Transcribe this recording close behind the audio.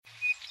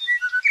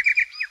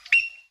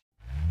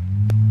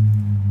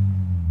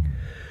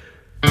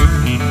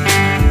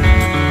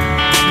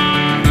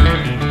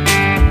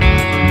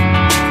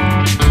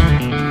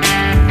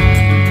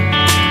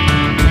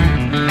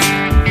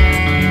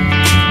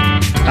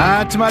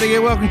Tamari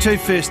here, welcome to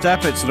First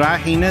Up. It's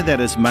Rahina,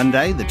 that is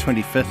Monday, the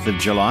 25th of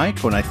July.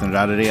 Ko Nathan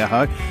Rarere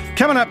aho.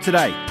 Coming up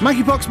today,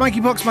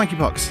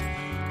 monkeypox.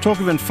 Talk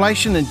of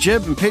inflation and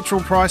jib and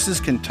petrol prices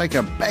can take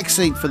a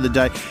backseat for the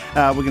day.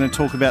 We're going to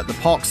talk about the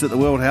pox that the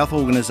World Health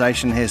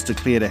Organisation has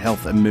declared a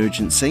health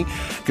emergency.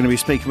 Going to be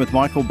speaking with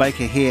Michael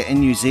Baker here in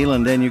New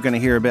Zealand, and you're going to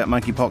hear about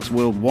monkeypox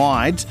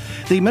worldwide.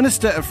 The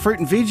Minister of Fruit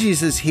and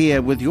Veggies is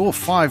here with your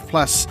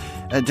 5+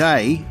 a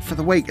day for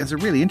the week. It's a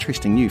really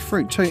interesting new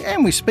fruit too.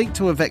 And we speak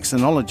to a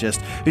vaccinologist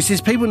who says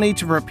people need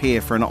to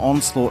prepare for an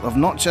onslaught of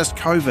not just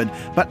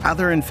COVID, but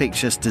other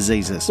infectious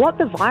diseases. What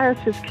the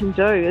viruses can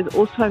do is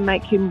also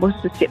make you more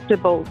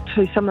susceptible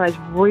to some of those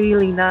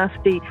really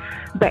nasty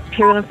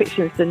bacterial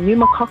infections. The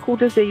pneumococcal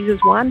disease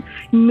is one,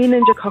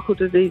 meningococcal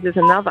disease is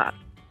another.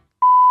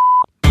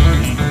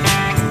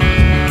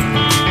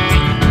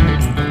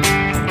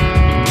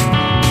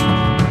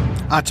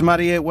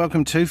 Tamaria,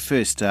 welcome to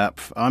First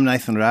Up. I'm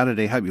Nathan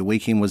Rarere. Hope your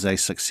weekend was a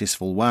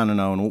successful one. I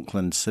know in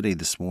Auckland City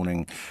this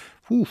morning,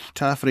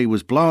 Tāwhiri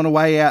was blowing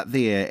away out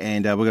there,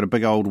 and we've got a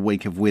big old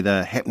week of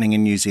weather happening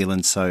in New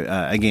Zealand. So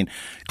again,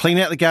 clean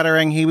out the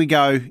guttering, here we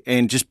go,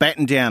 and just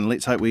batten down.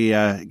 Let's hope we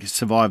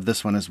survive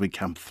this one as we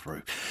come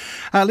through.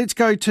 Let's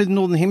go to the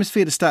Northern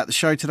Hemisphere to start the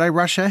show today.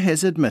 Russia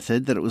has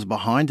admitted that it was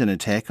behind an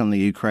attack on the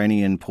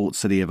Ukrainian port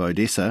city of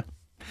Odessa.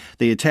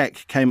 The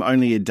attack came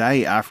only a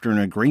day after an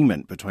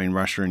agreement between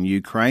Russia and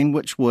Ukraine,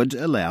 which would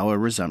allow a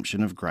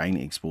resumption of grain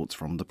exports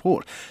from the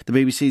port. The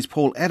BBC's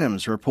Paul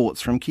Adams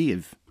reports from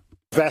Kiev.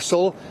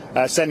 Vessel,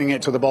 sending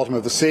it to the bottom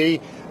of the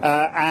sea,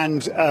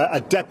 and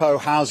a depot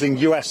housing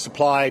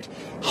US-supplied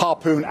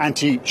Harpoon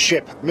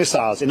anti-ship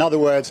missiles. In other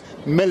words,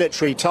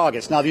 military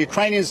targets. Now, the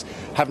Ukrainians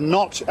have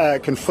not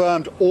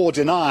confirmed or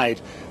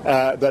denied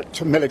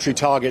that military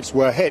targets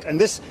were hit. And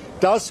this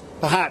does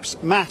perhaps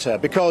matter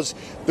because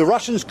the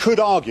Russians could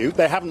argue,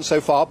 they haven't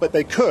so far, but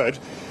they could,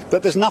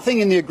 that there's nothing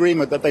in the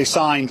agreement that they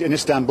signed in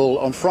Istanbul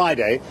on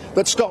Friday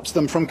that stops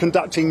them from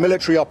conducting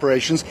military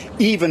operations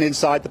even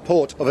inside the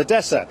port of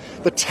Odessa.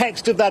 The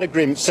text of that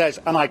agreement says,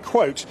 and I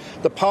quote,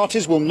 "The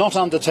parties will not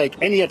undertake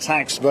any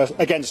attacks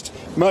against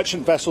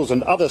merchant vessels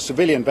and other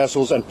civilian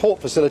vessels and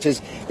port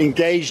facilities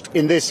engaged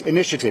in this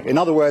initiative." In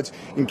other words,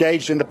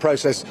 engaged in the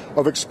process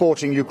of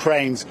exporting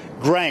Ukraine's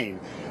grain.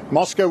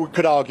 Moscow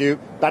could argue,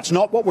 that's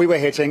not what we were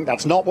hitting,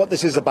 that's not what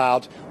this is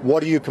about,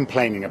 what are you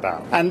complaining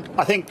about? And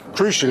I think,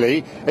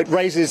 crucially, it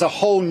raises a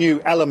whole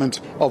new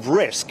element of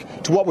risk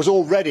to what was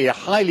already a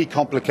highly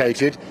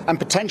complicated and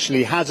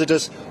potentially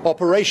hazardous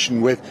operation,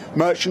 with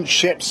merchant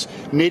ships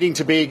needing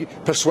to be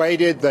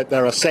persuaded that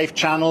there are safe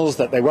channels,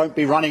 that they won't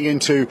be running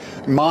into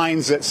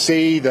mines at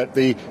sea, that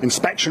the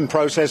inspection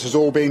process has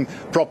all been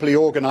properly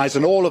organised,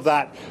 and all of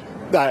that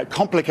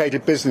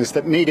complicated business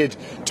that needed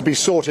to be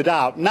sorted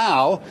out.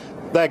 Now,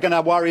 they're going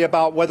to worry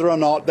about whether or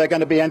not they're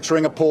going to be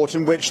entering a port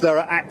in which there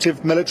are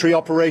active military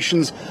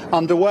operations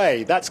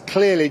underway. That's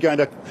clearly going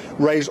to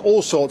raise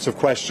all sorts of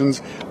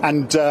questions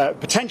and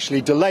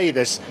potentially delay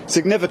this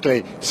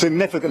significantly.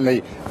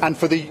 And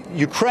for the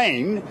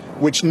Ukraine,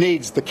 which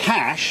needs the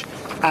cash,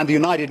 and the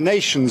United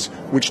Nations,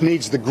 which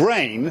needs the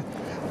grain,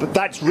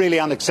 that's really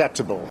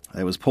unacceptable.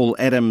 That was Paul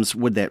Adams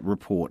with that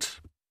report.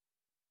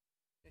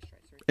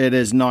 It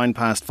is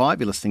 5:09.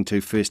 You're listening to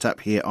First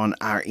Up here on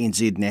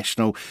RNZ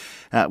National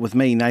with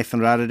me, Nathan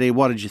Rarere.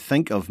 What did you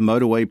think of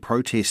motorway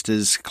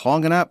protesters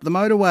clogging up the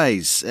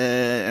motorways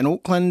in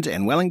Auckland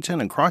and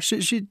Wellington and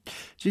Christchurch? Do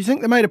you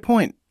think they made a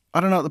point? I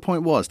don't know what the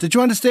point was. Did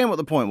you understand what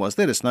the point was?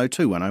 Let us know,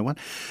 2101.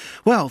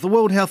 Well, the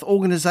World Health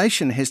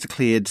Organisation has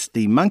declared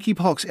the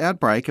monkeypox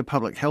outbreak a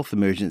public health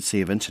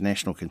emergency of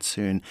international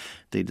concern.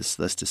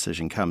 This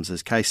decision comes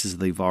as cases of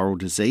the viral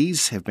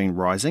disease have been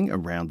rising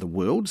around the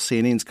world.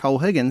 CNN's Cole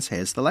Higgins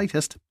has the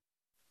latest.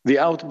 The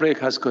outbreak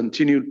has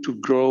continued to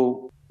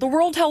grow. The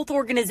World Health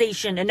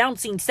Organization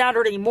announcing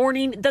Saturday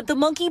morning that the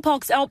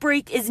monkeypox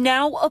outbreak is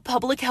now a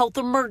public health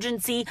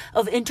emergency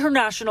of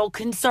international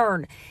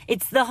concern.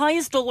 It's the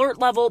highest alert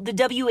level the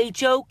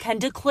WHO can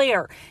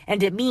declare,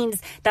 and it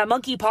means that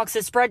monkeypox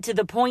has spread to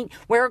the point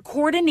where a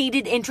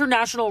coordinated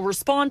international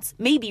response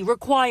may be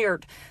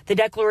required. The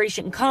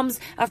declaration comes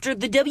after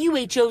the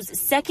WHO's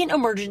second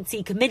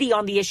emergency committee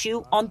on the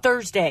issue on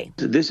Thursday.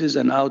 This is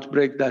an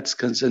outbreak that's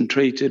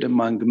concentrated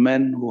among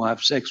men who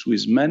have sex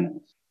with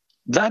men.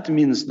 That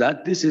means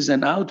that this is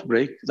an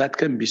outbreak that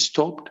can be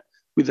stopped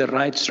with the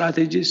right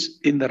strategies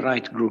in the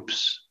right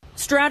groups.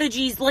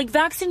 Strategies like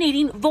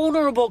vaccinating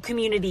vulnerable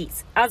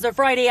communities. As of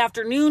Friday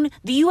afternoon,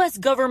 the U.S.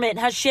 government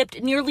has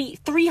shipped nearly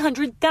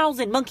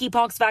 300,000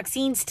 monkeypox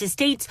vaccines to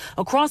states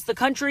across the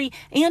country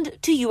and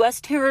to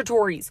U.S.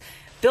 territories,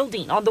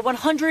 building on the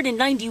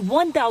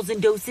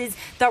 191,000 doses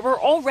that were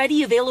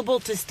already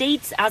available to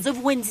states as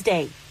of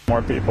Wednesday.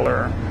 More people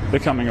are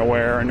becoming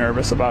aware and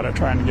nervous about it,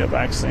 trying to get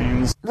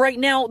vaccines. Right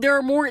now, there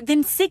are more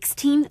than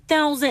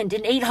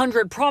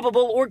 16,800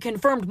 probable or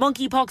confirmed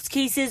monkeypox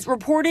cases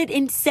reported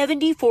in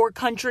 74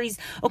 countries,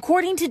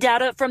 according to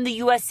data from the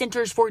U.S.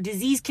 Centers for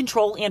Disease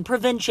Control and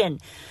Prevention.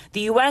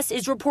 The U.S.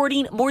 is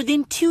reporting more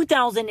than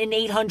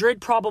 2,800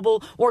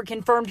 probable or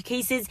confirmed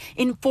cases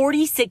in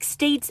 46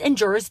 states and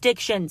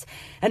jurisdictions.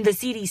 And the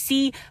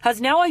CDC has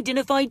now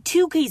identified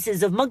 2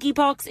 cases of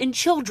monkeypox in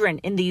children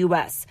in the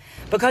U.S.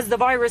 Because the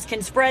virus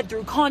can spread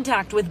through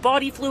contact with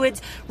body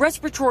fluids,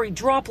 respiratory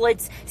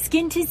droplets,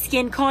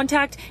 skin-to-skin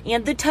contact,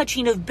 and the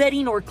touching of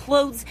bedding or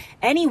clothes,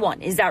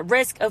 anyone is at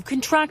risk of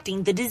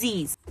contracting the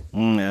disease.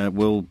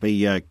 We'll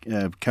be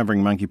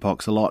covering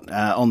monkeypox a lot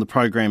on the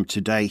program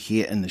today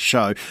here in the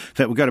show. In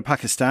fact, we'll go to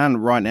Pakistan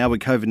right now where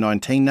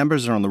COVID-19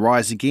 numbers are on the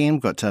rise again.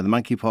 We've got the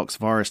monkeypox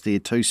virus there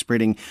too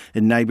spreading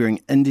in neighbouring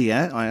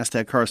India. I asked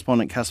our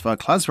correspondent Kasfar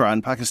Klazra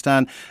in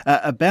Pakistan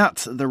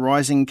about the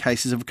rising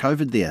cases of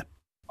COVID there.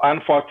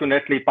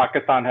 Unfortunately,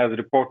 Pakistan has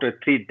reported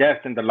 3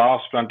 deaths in the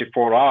last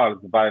 24 hours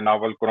by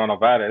novel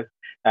coronavirus,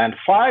 and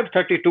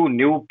 532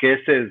 new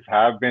cases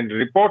have been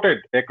reported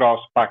across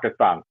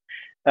Pakistan.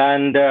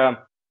 And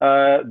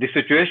the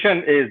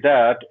situation is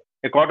that,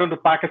 according to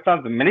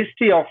Pakistan's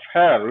Ministry of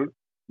Health,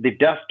 the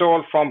death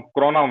toll from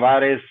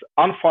coronavirus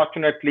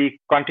unfortunately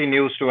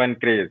continues to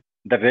increase.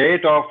 The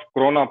rate of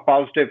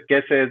corona-positive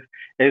cases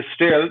is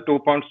still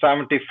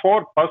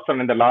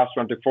 2.74% in the last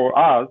 24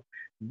 hours,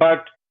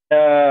 but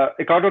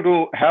according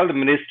to Health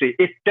Ministry,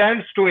 it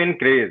tends to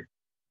increase.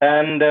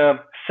 And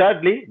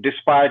sadly,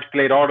 despite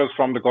clear orders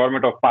from the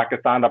government of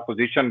Pakistan,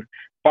 opposition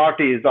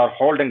parties are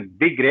holding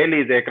big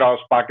rallies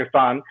across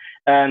Pakistan,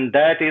 and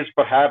that is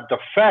perhaps the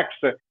fact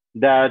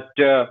that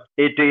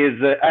it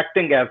is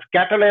acting as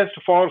catalyst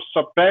for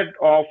spread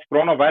of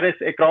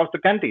coronavirus across the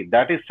country.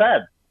 That is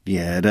sad.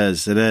 Yeah, it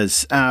is. It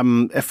is.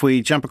 If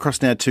we jump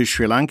across now to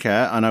Sri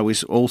Lanka, I know we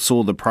all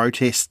saw the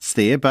protests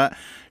there, but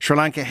Sri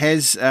Lanka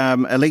has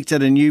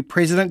elected a new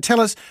president.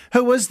 Tell us,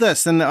 who is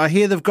this? And I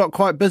hear they've got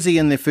quite busy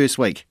in their first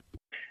week.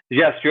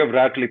 Yes, you have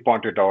rightly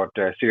pointed out.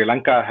 Sri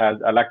Lanka has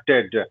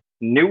elected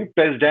new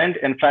president.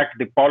 In fact,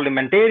 the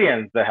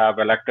parliamentarians have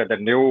elected a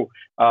new,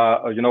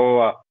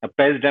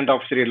 president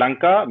of Sri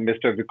Lanka,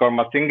 Mr.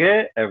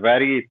 Wickremesinghe, a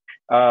very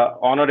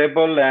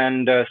honorable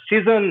and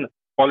seasoned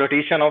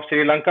politician of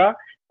Sri Lanka.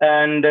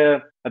 And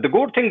the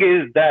good thing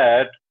is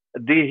that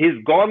his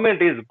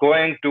government is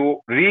going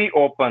to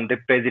reopen the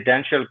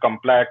presidential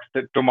complex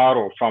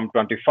tomorrow from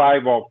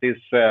 25 of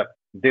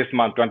this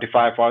month,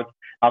 25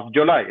 of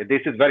July.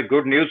 This is very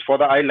good news for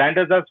the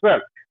islanders as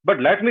well.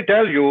 But let me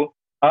tell you,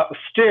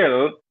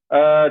 still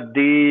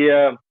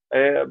the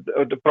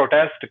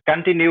protest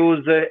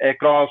continues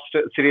across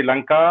Sri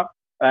Lanka,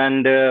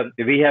 and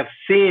we have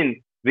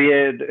seen a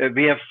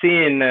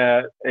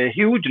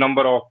huge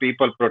number of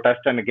people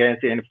protesting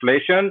against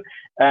inflation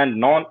and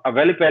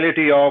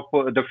non-availability of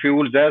the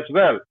fuels as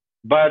well.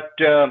 But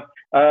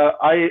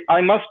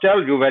I must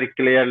tell you very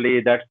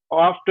clearly that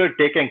after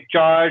taking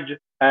charge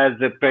as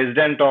the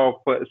president of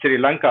Sri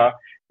Lanka,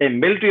 a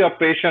military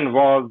operation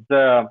was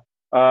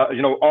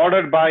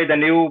ordered by the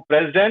new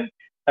president,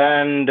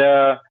 and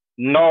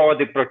now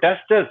the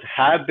protesters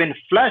have been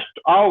flushed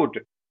out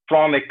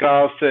from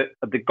across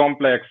the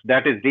complex.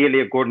 That is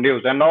really a good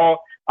news. And now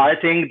I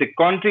think the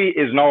country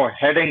is now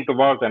heading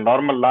towards a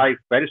normal life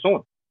very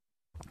soon.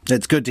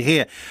 That's good to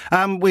hear.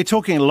 We're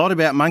talking a lot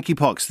about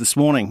monkeypox this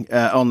morning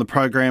on the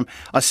program.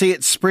 I see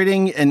it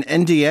spreading in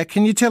India.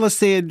 Can you tell us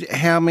there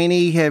how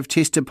many have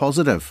tested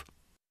positive?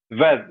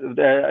 Well,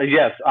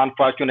 yes,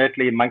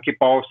 unfortunately,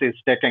 monkeypox is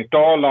taking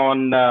toll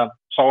on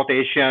South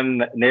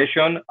Asian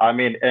nation,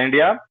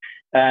 India.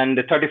 And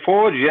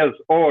 34 years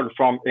old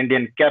from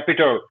Indian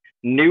capital,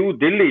 New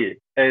Delhi,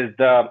 is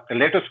the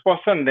latest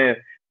person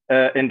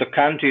in the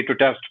country to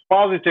test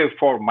positive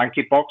for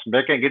monkeypox,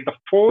 making it the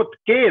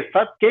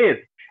such case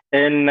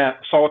in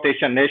South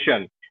Asian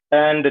nation.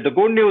 And the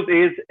good news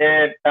is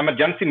an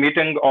emergency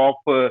meeting of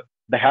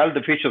the health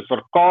officials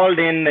were called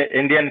in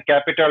Indian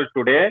capital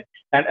today,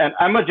 and an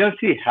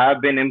emergency have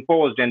been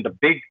imposed in the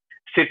big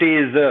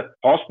cities,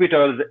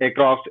 hospitals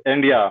across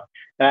India.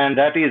 And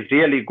that is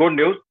really good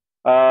news.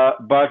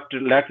 But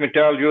let me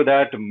tell you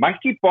that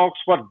monkeypox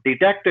was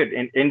detected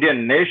in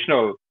Indian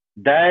national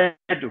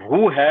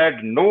who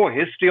had no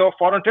history of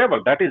foreign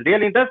travel. That is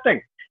really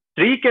interesting.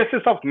 3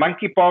 cases of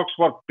monkeypox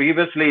were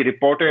previously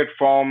reported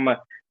from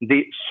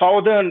the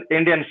southern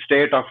Indian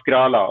state of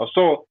Kerala.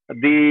 So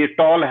the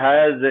toll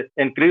has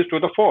increased to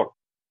the 4th.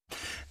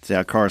 It's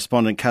our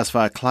correspondent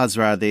Kasfar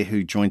Klazra there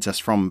who joins us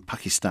from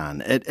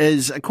Pakistan. It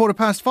is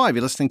 5:15.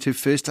 You're listening to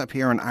First Up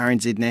here on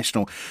RNZ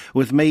National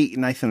with me,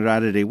 Nathan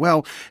Rarere.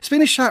 Well, it's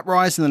been a sharp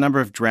rise in the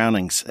number of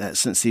drownings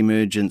since the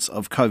emergence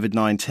of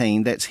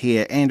COVID-19. That's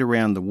here and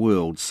around the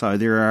world. So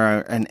there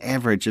are an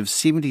average of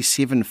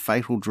 77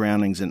 fatal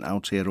drownings in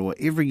Aotearoa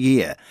every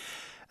year.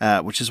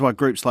 which is why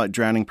groups like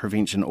Drowning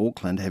Prevention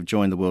Auckland have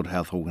joined the World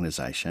Health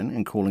Organisation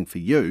in calling for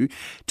you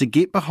to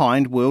get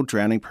behind World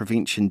Drowning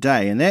Prevention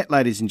Day. And that,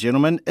 ladies and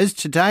gentlemen, is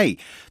today,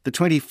 the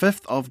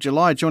 25th of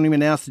July. Joining me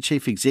now is the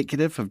Chief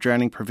Executive of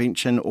Drowning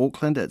Prevention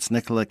Auckland. It's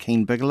Nicola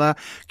Keane-Biggeler.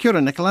 Kia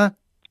ora, Nicola.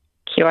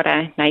 Kia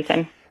ora,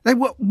 Nathan. Hey,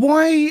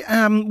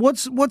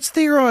 what's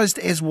theorised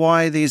as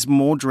why there's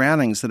more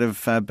drownings that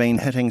have been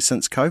hitting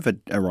since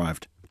COVID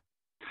arrived?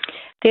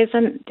 There's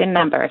a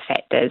number of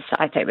factors.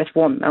 I think with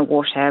warmer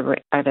water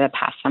over the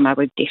past summer,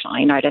 we've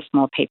definitely noticed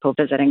more people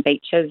visiting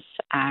beaches,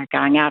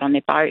 going out on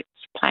their boats,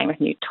 playing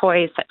with new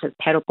toys such as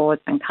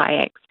paddleboards and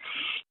kayaks.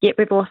 Yet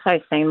we've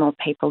also seen more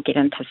people get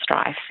into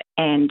strife,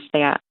 and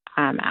they are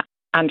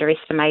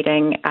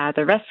underestimating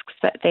the risks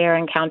that they're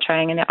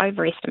encountering, and they're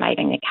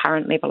overestimating their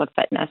current level of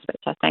fitness,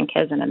 which I think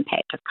is an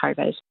impact of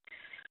COVID.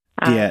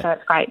 So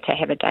it's great to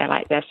have a day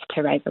like this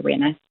to raise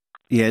awareness.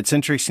 Yeah, it's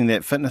interesting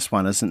that fitness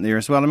one isn't there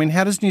as well. I mean,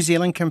 how does New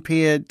Zealand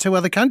compare to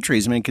other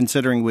countries? I mean,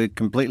 considering we're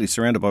completely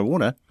surrounded by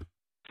water.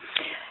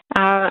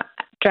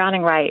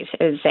 Drowning rate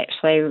is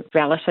actually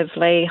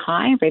relatively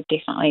high. We've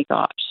definitely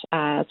got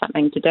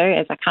something to do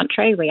as a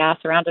country. We are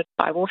surrounded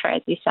by water,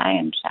 as you say,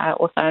 and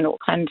also in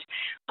Auckland,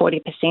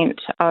 40%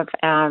 of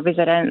our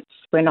residents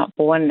were not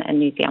born in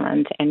New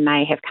Zealand and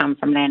may have come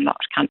from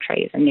landlocked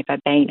countries and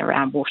never been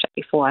around water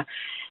before.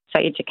 So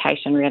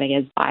education really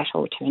is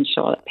vital to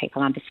ensure that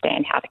people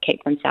understand how to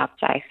keep themselves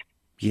safe.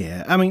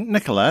 Yeah. I mean,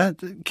 Nicola,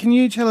 can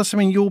you tell us,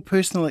 your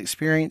personal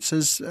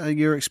experiences,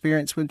 your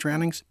experience with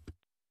drownings?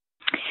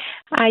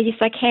 Yes,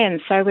 I can.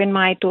 So when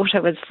my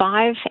daughter was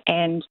 5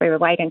 and we were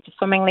waiting for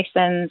swimming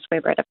lessons, we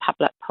were at a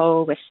public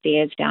pool with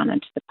stairs down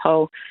into the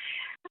pool.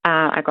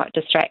 I got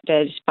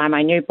distracted by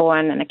my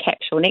newborn in a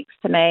capsule next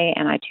to me,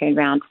 and I turned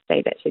around to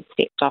see that she'd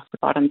stepped off the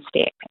bottom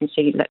step and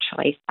she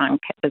literally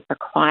sunk. It was the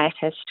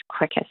quietest,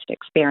 quickest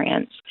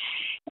experience.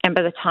 And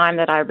by the time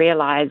that I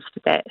realised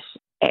that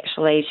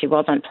actually she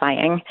wasn't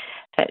playing,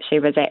 that she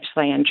was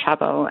actually in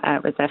trouble,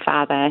 it was her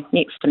father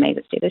next to me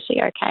that said, "Is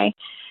she okay?"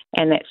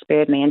 And that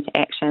spurred me into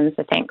action.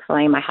 So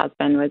thankfully, my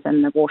husband was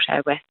in the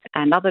water with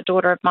another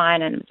daughter of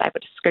mine and was able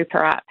to scoop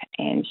her up,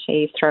 and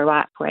she threw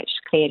up, which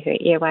cleared her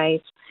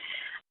airways.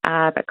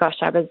 But gosh,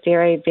 I was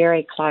very,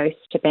 very close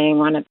to being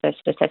one of the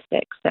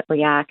statistics that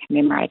we are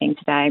commemorating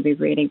today. We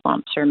really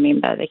want to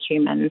remember the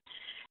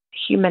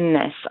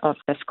humanness of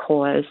this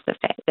cause, the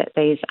fact that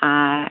these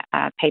are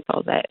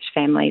people that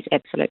families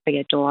absolutely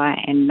adore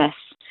and miss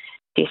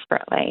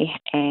desperately.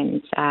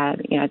 And,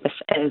 this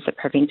is a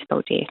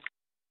preventable death.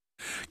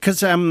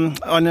 Because I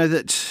know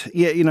that,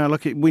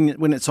 look,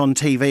 when it's on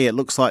TV, it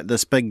looks like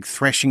this big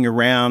thrashing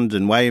around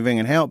and waving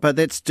and help, but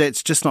that's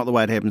just not the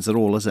way it happens at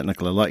all, is it,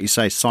 Nicola? Like you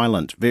say,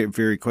 silent, very,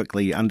 very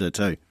quickly under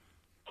too.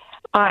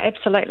 Oh,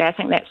 absolutely. I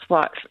think that's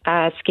what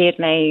scared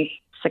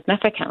me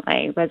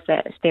significantly, was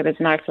that there was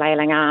no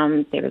flailing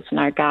arms, there was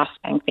no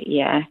gasping for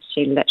air.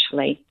 She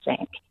literally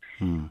sank.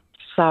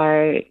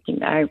 So,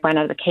 one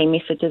of the key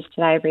messages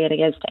today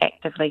really is to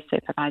actively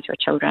supervise your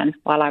children.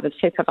 While I was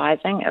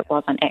supervising, it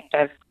wasn't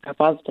active. I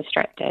was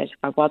distracted.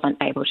 I wasn't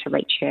able to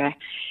reach her.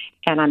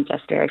 And I'm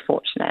just very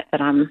fortunate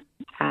that I'm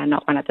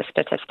not one of the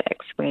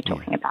statistics we're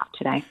talking about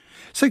today.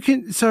 So,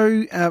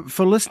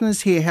 for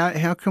listeners here,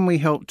 how can we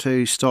help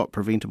to stop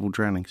preventable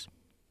drownings?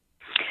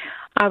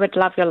 I would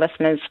love your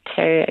listeners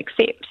to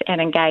accept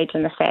and engage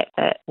in the fact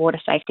that water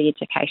safety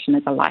education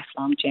is a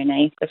lifelong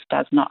journey. This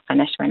does not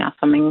finish when our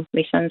swimming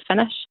lessons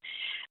finish.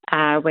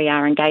 We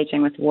are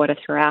engaging with water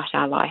throughout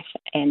our life,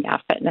 and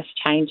our fitness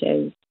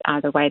changes,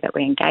 the way that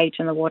we engage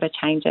in the water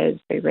changes.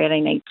 We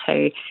really need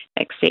to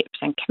accept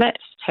and commit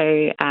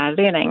to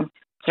learning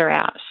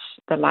throughout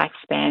the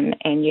lifespan,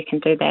 and you can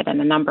do that in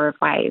a number of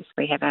ways.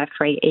 We have a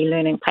free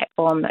e-learning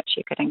platform that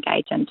you could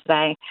engage in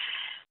today.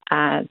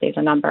 There's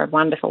a number of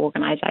wonderful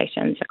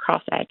organisations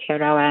across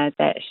Aotearoa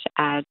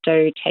that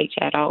do teach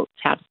adults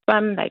how to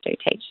swim. They do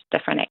teach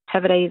different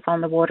activities on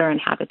the water and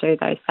how to do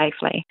those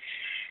safely.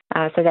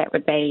 So that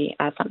would be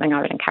something I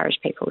would encourage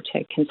people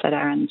to consider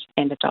and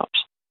adopt.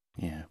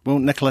 Yeah. Well,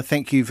 Nicola,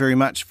 thank you very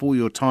much for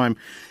your time.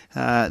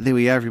 There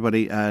we are,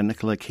 everybody.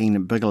 Nicola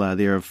Keane-Biggeler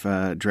there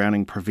of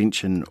Drowning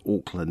Prevention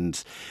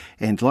Auckland.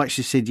 And like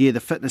she said, the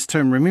fitness too.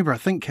 And remember, I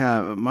think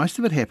most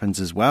of it happens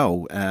as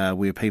well,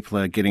 where people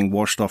are getting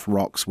washed off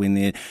rocks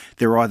when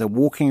they're either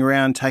walking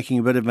around, taking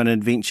a bit of an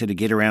adventure to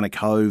get around a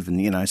cove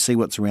and, see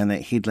what's around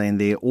that headland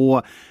there,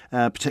 or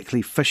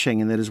particularly fishing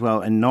and that as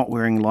well, and not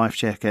wearing life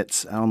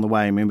jackets on the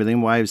way. Remember,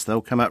 them waves,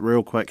 they'll come up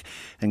real quick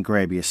and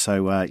grab you.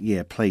 So,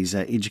 please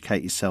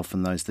educate yourself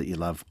and those that you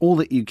love all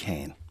that you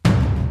can.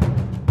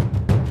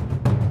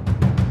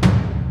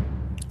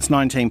 It's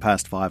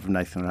 5:19. I'm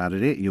Nathan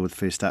Rarere. You're with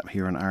First Up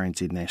here on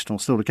RNZ National.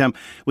 Still to come,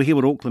 we'll hear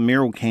what Auckland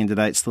mayoral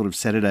candidates thought of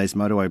Saturday's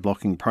motorway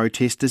blocking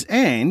protesters,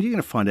 and you're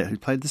going to find out who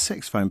played the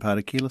saxophone part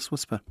of Careless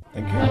Whisper.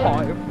 Thank you.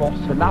 I've got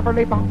a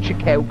lovely bunch of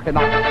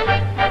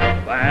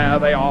coconuts. There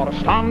they are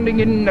standing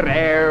in the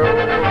air.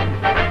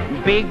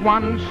 Big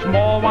ones,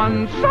 small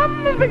ones,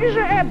 some as big as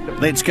your head.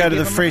 Let's go to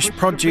the fresh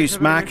produce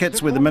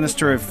markets where the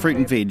Minister of Fruit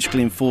and Veg,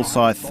 Glenn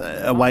Forsyth,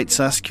 awaits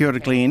us. Kia ora,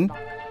 Glenn.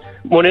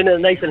 Morning,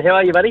 Nathan. How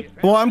are you, buddy?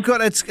 Well, I'm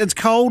good. It's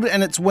cold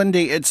and it's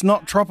windy. It's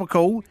not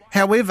tropical.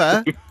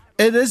 However,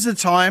 it is the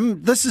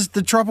time. This is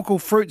the tropical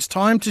fruit's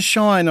time to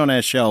shine on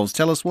our shelves.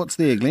 Tell us what's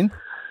there, Glenn.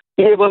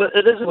 Yeah, well,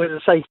 it is always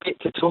a safe bet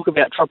to talk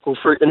about tropical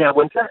fruit in our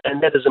winter,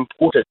 and that is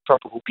imported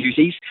tropical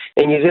beauties.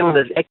 And New Zealand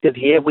is active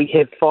here. We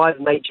have 5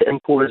 major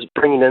importers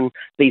bringing in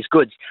these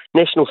goods.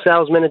 National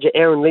Sales Manager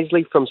Aaron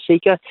Leslie from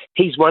Seeka,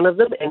 he's one of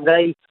them, and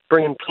they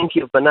bring in plenty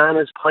of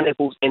bananas,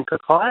 pineapples and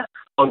papaya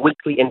on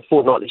weekly and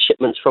fortnightly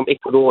shipments from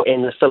Ecuador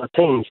and the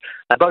Philippines.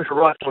 Both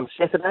arrived on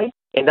Saturday,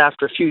 and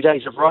after a few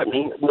days of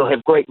ripening, we'll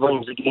have great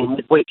volumes again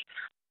midweek.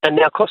 And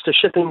now cost of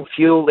shipping,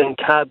 fuel and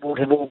cardboard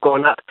have all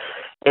gone up.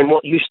 And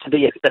what used to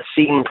be a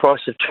ceiling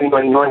price of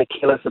 $2.99 a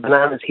kilo for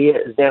bananas here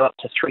is now up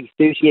to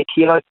 $3.30 a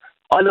kilo.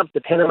 I love the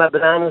Panama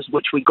bananas,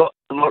 which we got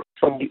a lot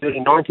from the early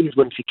 90s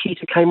when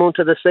Chiquita came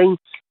onto the scene.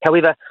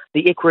 However,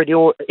 the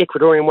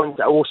Ecuadorian ones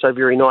are also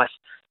very nice.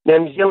 Now,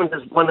 New Zealand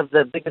is one of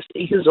the biggest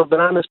eaters of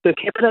bananas per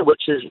capita,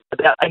 which is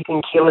about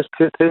 18 kilos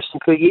per person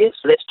per year.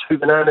 So that's 2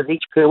 bananas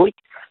each per week.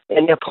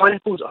 And now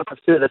pineapples, I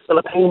prefer the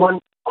Philippine one,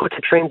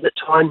 quicker transit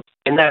time,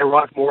 and they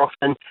arrive more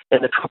often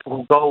than the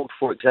tropical gold,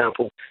 for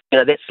example.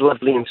 That's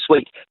lovely and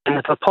sweet. And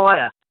the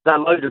papaya, they're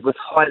loaded with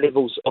high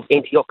levels of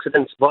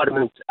antioxidants,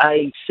 vitamins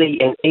A, C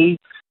and E.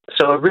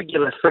 So a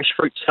regular fresh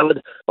fruit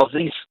salad of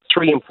these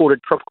 3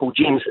 imported tropical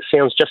gems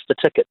sounds just the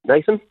ticket,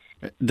 Nathan.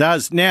 It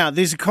does. Now,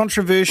 there's a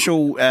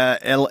controversial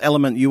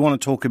element you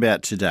want to talk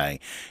about today.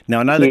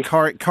 Now, I know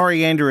that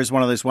coriander is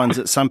one of those ones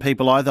that some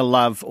people either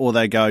love or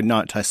they go,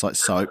 no, it tastes like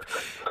soap.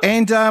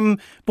 And,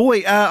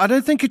 I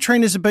don't think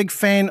Katrina's a big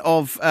fan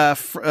of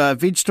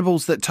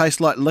vegetables that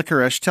taste like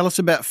licorice. Tell us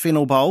about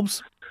fennel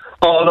bulbs.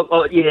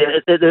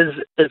 Yeah, it is.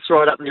 It's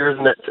right up there,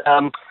 isn't it?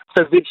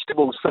 So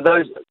vegetables, for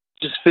those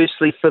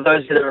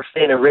that are a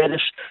fan of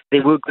radish,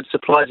 there were good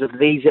supplies of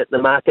these at the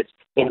markets,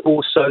 and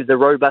also the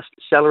robust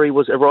celery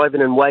was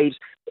arriving in waves.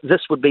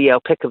 This would be our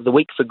pick of the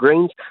week for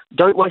greens.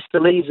 Don't waste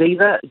the leaves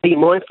either. Be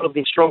mindful of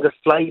their stronger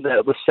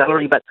flavour with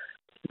celery, but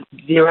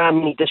there are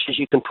many dishes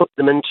you can put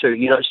them into,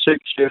 soup,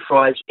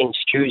 stir-fries and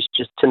stews,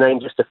 just to name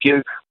just a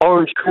few.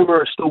 Orange kuma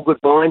are still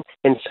good buying,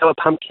 and sour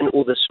pumpkin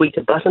or the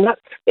sweeter butternut.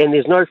 And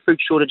there's no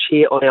fruit shortage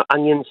here on our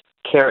onions,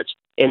 carrots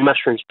and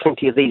mushrooms,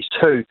 plenty of these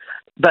too.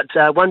 But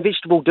one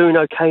vegetable doing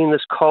okay in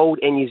this cold,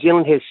 and New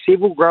Zealand has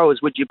several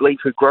growers, would you believe,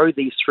 who grow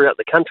these throughout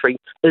the country,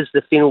 is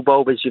the fennel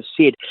bulb, as you've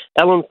said.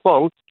 Alan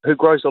Fong, who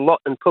grows a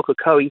lot in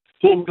Pukekohe,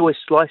 he enjoys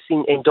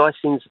slicing and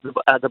dicing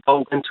the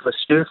bulb into a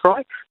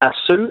stir-fry.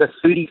 Sue, a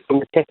foodie from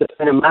the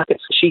Takapuna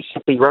market, she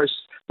simply roasts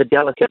the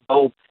delicate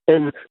bulb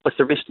in with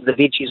the rest of the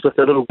veggies with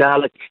a little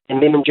garlic and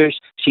lemon juice.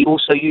 She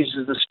also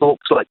uses the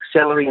stalks like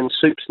celery and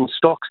soups and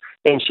stocks,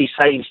 and she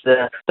saves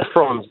the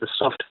fronds, the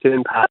soft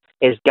fern part,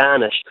 as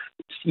garnish.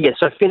 Yeah,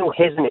 so fennel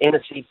has an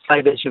aniseed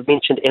flavour, as you've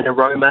mentioned, and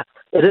aroma.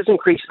 It is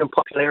increasing in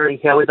popularity,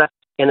 however,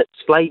 and its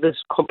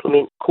flavours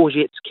complement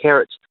courgettes,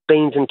 carrots,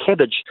 beans and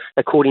cabbage,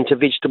 according to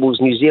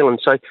Vegetables New Zealand.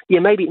 So, yeah,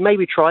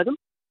 maybe try them.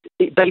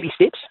 Baby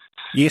steps.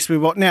 Yes, we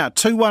will. Now,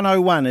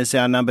 2101 is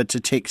our number to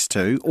text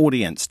to,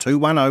 audience,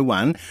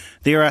 2101.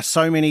 There are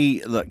so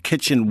many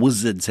kitchen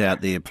wizards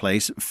out there,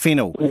 please.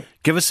 Fennel.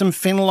 Give us some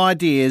fennel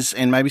ideas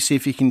and maybe see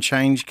if you can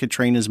change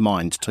Katrina's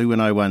mind.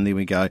 2101, there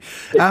we go.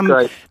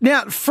 Great.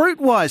 Now,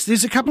 fruit-wise,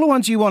 there's a couple of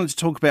ones you wanted to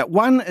talk about.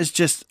 One is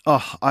just,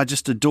 I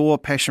just adore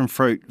passion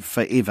fruit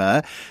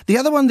forever. The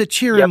other one, the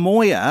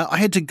cherimoya, I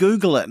had to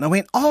Google it and I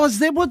went, is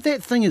that what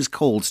that thing is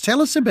called?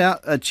 Tell us about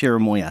a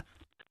cherimoya.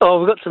 Oh,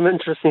 we've got some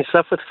interesting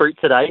stuff with fruit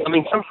today. I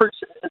mean, some fruits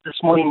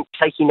this morning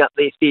taking up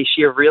their fair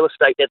share of real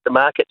estate at the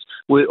markets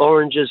were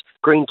oranges,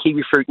 green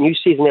kiwi fruit, new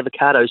season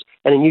avocados,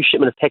 and a new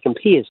shipment of pack and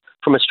pears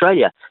from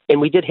Australia. And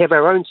we did have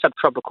our own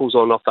subtropicals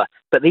on offer,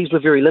 but these were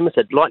very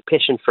limited, like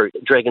passion fruit,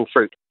 dragon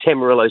fruit,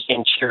 tamarillos,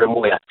 and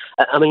cherimoya.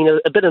 I mean,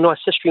 a bit of nice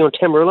history on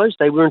tamarillos.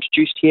 They were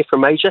introduced here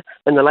from Asia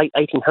in the late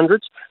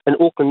 1800s. An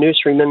Auckland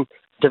nurseryman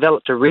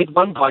developed a red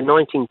one by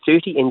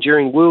 1930, and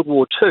during World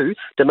War II,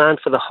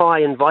 demand for the high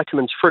in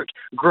vitamins fruit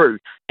grew.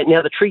 And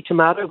now the tree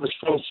tomato was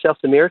from South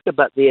America,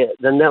 but the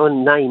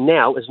name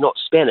now is not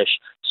Spanish.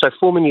 So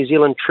former New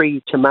Zealand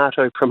Tree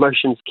Tomato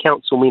Promotions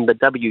Council member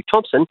W.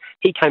 Thompson,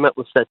 he came up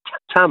with the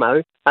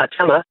tama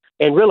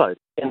and rillo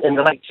in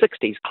the late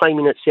 60s,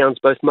 claiming it sounds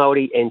both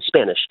Māori and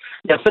Spanish.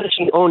 Now,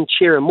 finishing on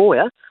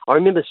cherimoya, I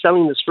remember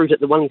selling this fruit at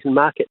the Wellington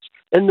markets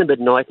in the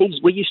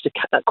mid-90s. We used to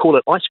call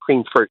it ice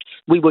cream fruit.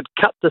 We would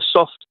cut the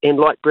soft and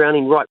light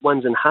browning ripe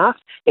ones in half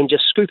and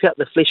just scoop out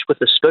the flesh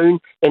with a spoon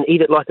and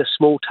eat it like a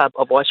small tub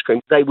of ice cream.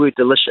 They were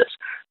delicious.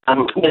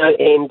 And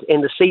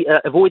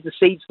avoid the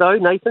seeds, though,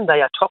 Nathan.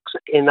 They are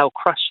toxic and they'll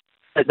crush.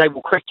 They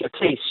will crack your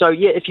teeth. So,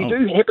 yeah, if you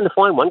do happen to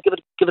find one, give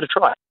it a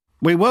try.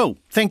 We will.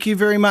 Thank you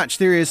very much.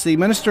 There is the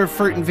Minister of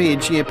Fruit and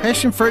Veg,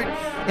 passion fruit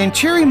and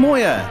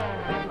cherimoya.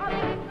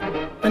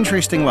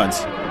 Interesting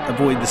ones.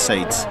 Avoid the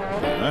seeds.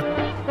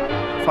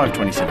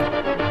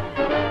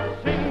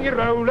 5:27. Sing your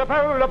roll up,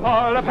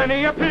 all a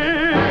penny a piece.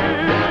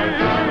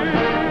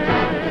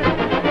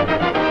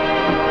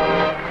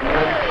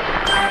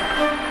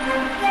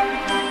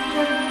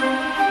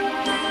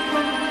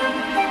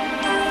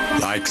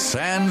 Like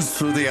sands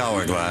through the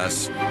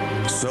hourglass,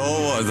 so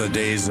are the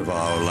days of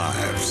our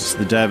lives. It's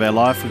the day of our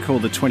life. We call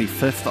the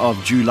 25th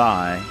of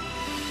July.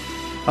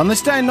 On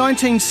this day in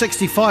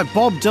 1965,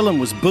 Bob Dylan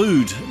was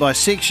booed by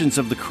sections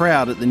of the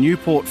crowd at the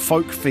Newport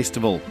Folk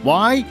Festival.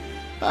 Why?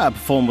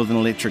 Performed with an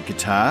electric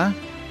guitar.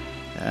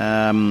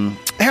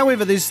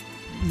 However, there's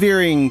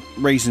varying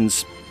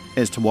reasons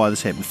as to why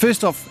this happened.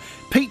 First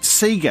off, Pete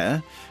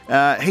Seeger,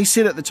 he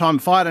said at the time,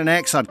 if I had an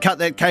axe, I'd cut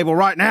that cable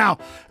right now.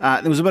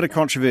 There was a bit of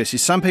controversy.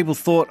 Some people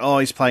thought,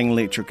 he's playing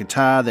electric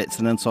guitar, that's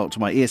an insult to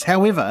my ears.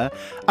 However,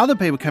 other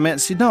people came out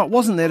and said, no, it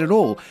wasn't that at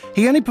all.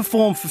 He only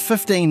performed for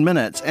 15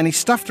 minutes and he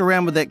stuffed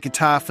around with that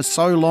guitar for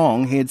so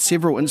long. He had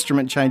several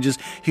instrument changes.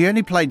 He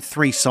only played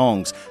 3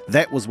 songs.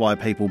 That was why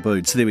people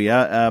booed. So there we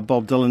are,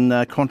 Bob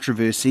Dylan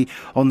controversy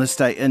on this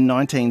day in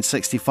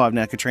 1965.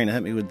 Now, Katrina,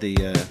 hit me with the...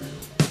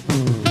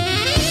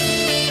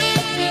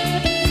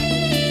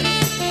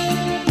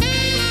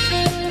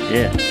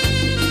 Yeah.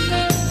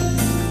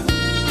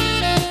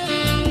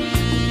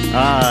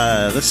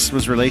 This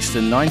was released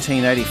in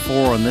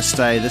 1984 on this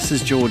day. This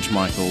is George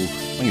Michael. I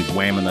think he was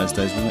Wham in those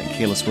days, wasn't it?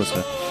 Careless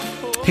Whisper.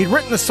 He'd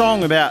written the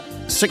song about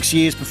 6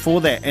 years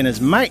before that, and his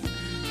mate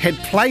had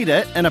played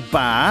it in a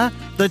bar,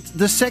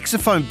 the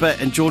saxophone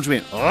bit, and George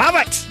went, love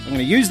it! I'm going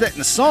to use that in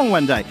a song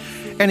one day.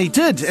 And he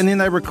did, and then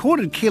they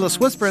recorded Careless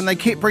Whisper, and they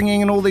kept bringing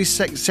in all these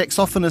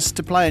saxophonists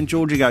to play, and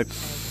George would go,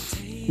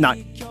 no,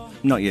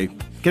 not you.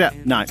 Get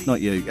out. No,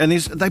 not you. And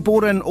they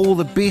brought in all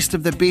the best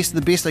of the best of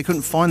the best. They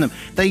couldn't find them.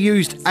 They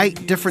used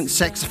 8 different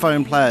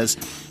saxophone players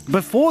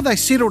before they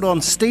settled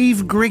on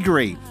Steve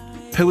Gregory,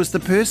 who was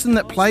the person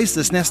that plays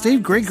this. Now,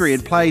 Steve Gregory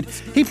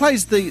he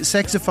plays the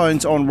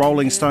saxophones on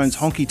Rolling Stone's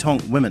Honky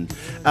Tonk Women.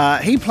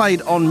 He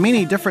played on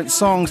many different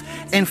songs.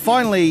 And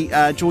finally,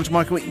 George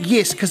Michael went,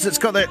 yes, because it's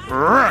got that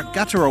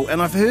guttural.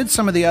 And I've heard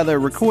some of the other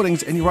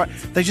recordings, and you're right,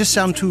 they just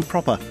sound too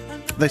proper.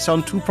 They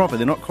sound too proper.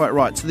 They're not quite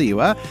right. So there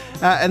you are.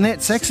 And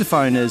that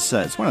saxophone is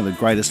it's one of the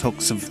greatest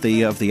hooks of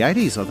the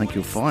 80s, I think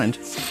you'll find.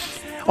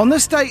 On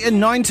this day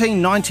in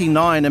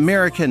 1999,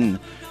 American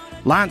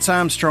Lance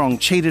Armstrong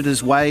cheated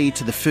his way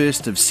to the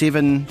first of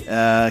 7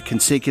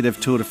 consecutive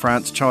Tour de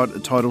France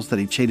titles that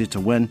he cheated to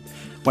win.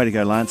 Way to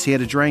go, Lance. He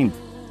had a dream.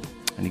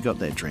 And he got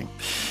that dream.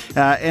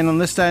 And on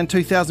this day in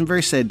 2000,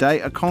 very sad day,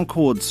 a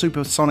Concorde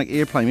supersonic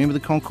airplane. Remember the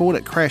Concorde?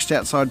 It crashed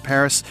outside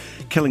Paris,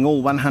 killing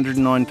all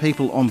 109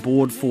 people on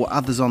board, 4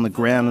 others on the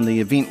ground, and the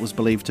event was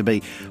believed to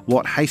be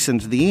what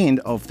hastened the end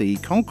of the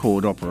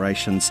Concorde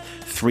operations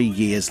 3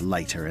 years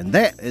later. And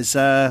that is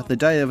the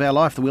day of our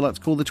life that we like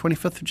to call the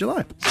 25th of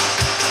July.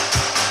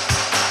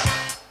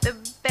 The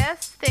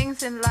best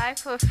things in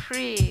life are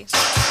free,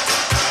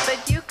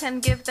 but you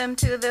can give them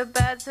to the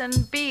birds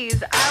and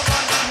bees. I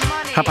want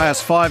money.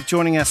 5:30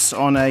 joining us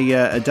on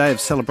a day of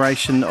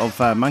celebration of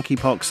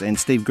monkeypox and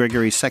Steve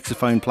Gregory's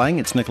saxophone playing.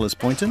 It's Nicholas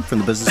Poynton from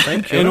the business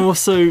team. And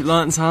also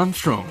Lance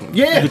Armstrong.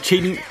 Yeah. The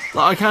cheating.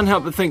 I can't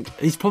help but think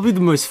he's probably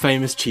the most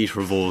famous cheater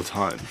of all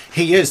time.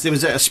 He is. There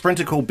was a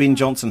sprinter called Ben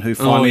Johnson who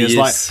finally was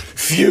like,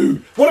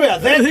 phew, what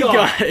about that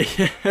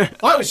guy?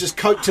 I was just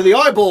coked to the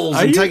eyeballs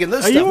and taking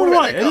this stuff. What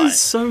about that guy? It is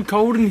so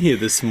cold in here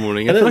this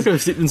morning. I feel like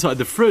I've stepped inside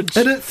the fridge.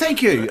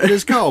 Thank you. It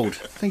is cold.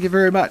 Thank you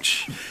very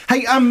much.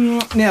 Hey,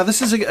 now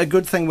this is a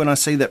good thing when I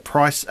see that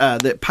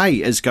that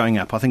pay is going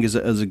up. I think is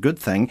a good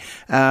thing.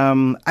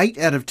 8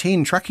 out of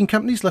 10 trucking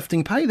companies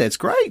lifting pay. That's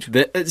great.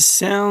 It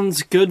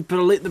sounds good, but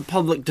I'll let the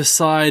public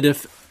decide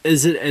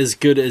is it as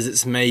good as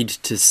it's made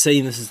to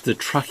seem. This is the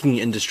trucking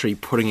industry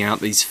putting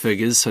out these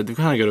figures, so they've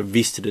kind of got a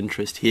vested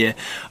interest here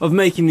of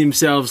making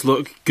themselves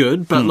look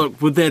good. But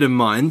look, with that in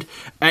mind,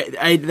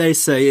 they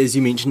say, as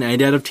you mentioned,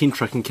 8 out of 10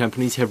 trucking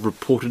companies have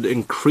reported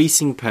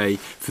increasing pay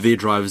for their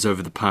drivers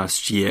over the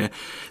past year.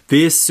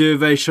 Their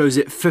survey shows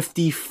that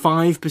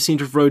 55%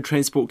 of road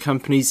transport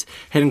companies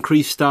had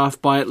increased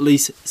staff by at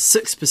least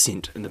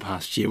 6% in the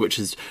past year, which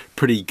is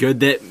pretty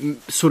good. That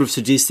sort of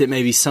suggests that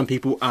maybe some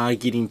people are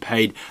getting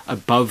paid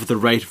above the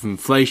rate of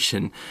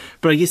inflation.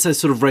 But I guess I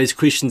sort of raise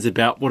questions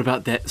about what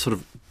about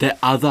that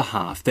other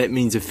half? That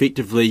means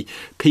effectively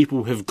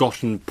people have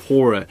gotten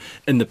poorer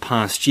in the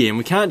past year. And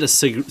we can't just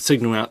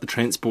signal out the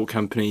transport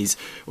companies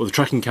or the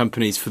trucking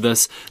companies for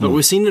this. But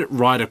we're seeing it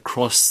right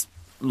across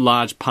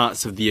large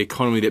parts of the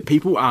economy that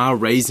people are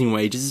raising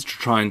wages to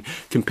try and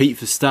compete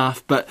for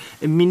staff, but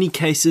in many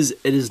cases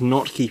it is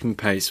not keeping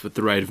pace with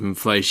the rate of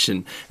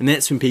inflation, and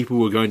that's when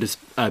people are going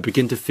to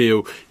begin to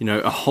feel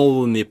a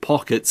hole in their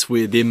pockets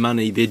where their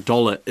money, their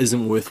dollar,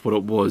 isn't worth what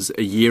it was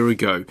a year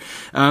ago.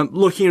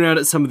 Looking around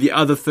at some of the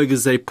other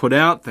figures they put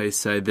out, they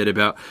say that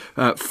about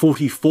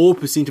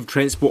 44% of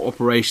transport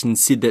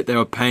operations said that they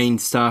were paying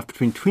staff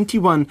between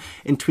 $21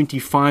 and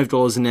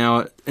 $25 an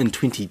hour in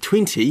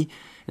 2020.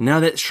 And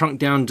now that's shrunk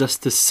down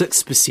just to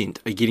 6%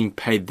 are getting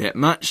paid that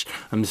much.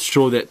 I'm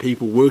sure that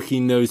people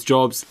working those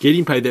jobs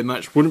getting paid that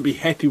much wouldn't be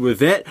happy with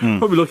that.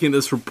 Probably looking at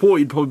this report,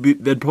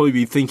 they'd probably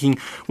be thinking,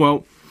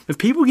 well, if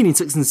people are getting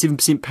 6 and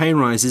 7% pay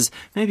rises,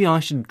 maybe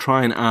I should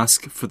try and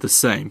ask for the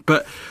same.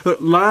 But look,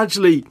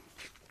 largely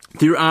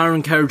There are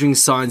encouraging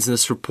signs in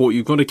this report.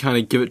 You've got to kind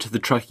of give it to the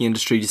trucking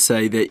industry to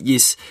say that,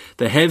 yes,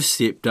 they have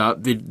stepped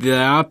up. They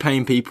are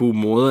paying people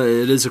more.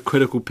 It is a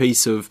critical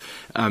piece of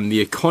the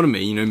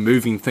economy,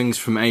 moving things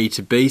from A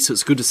to B. So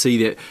it's good to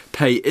see that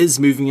pay is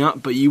moving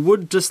up. But you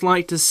would just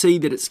like to see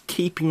that it's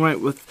keeping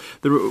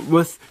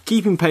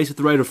keeping pace with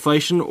the rate of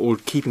inflation, or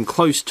keeping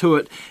close to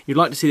it. You'd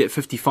like to see that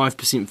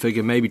 55%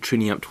 figure maybe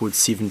trending up towards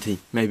 70,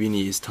 maybe in a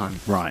year's time.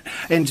 Right.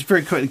 And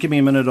very quickly, give me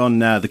a minute on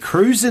the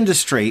cruise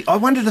industry. I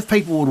wondered if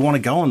people would want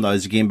to go on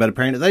those again, but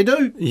apparently they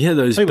do. Yeah,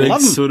 those people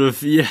big sort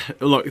of,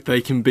 look,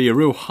 they can be a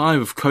real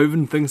hive of COVID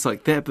and things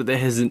like that, but that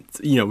hasn't,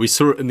 we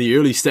saw it in the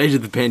early stage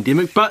of the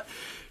pandemic, but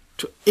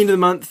end of the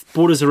month,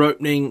 borders are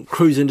opening,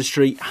 cruise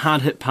industry,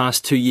 hard hit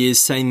past 2 years,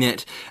 saying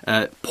that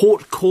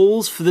port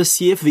calls for this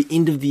year, for the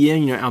end of the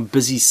year, our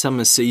busy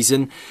summer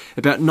season,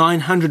 about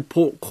 900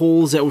 port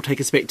calls. That will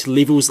take us back to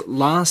levels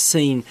last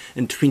seen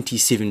in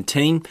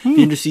 2017.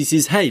 The industry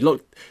says, hey,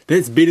 look,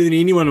 that's better than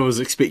anyone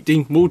was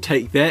expecting. We'll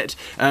take that.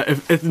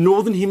 If the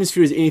Northern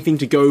Hemisphere is anything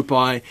to go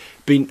by,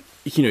 been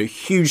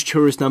huge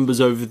tourist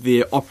numbers over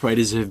there.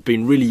 Operators have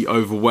been really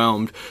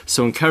overwhelmed.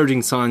 So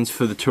encouraging signs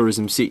for the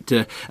tourism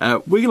sector. We're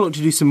going to look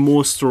to do some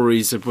more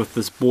stories with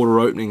this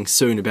border opening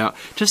soon about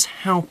just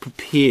how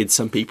prepared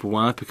some people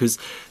are, because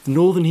the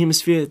Northern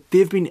Hemisphere,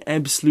 they've been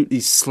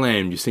absolutely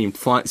slammed. You've seen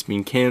flights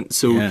being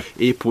cancelled,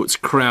 airports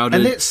crowded.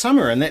 And that's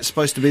summer, and that's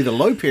supposed to be the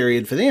low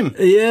period for them.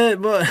 Yeah,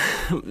 but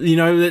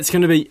it's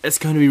going to be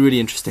really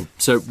interesting.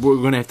 So we're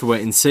going to have to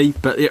wait and see.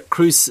 But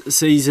cruise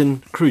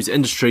season, cruise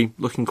industry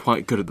looking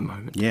quite good at the moment.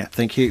 Yeah,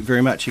 thank you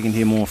very much. You can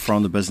hear more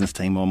from the business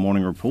team on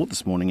Morning Report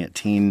this morning at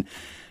 10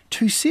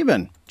 to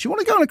 7. Do you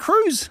want to go on a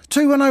cruise?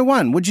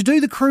 2101. Would you do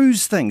the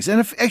cruise things? And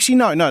if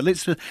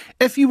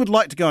you would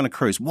like to go on a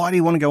cruise, why do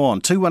you want to go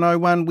on?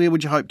 2101, where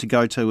would you hope to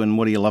go to, and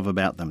what do you love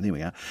about them? There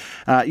we are.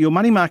 Your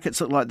money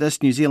markets look like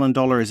this. New Zealand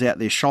dollar is out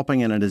there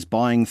shopping, and it is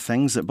buying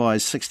things. It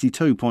buys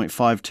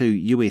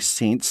 62.52 US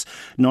cents,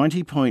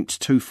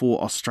 90.24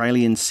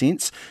 Australian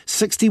cents,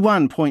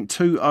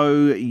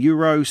 61.20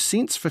 euro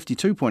cents,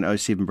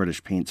 52.07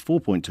 British pence,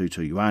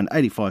 4.22 yuan,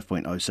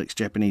 85.06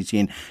 Japanese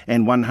yen,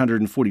 and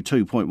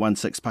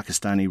 142.16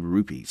 Pakistani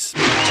rupees.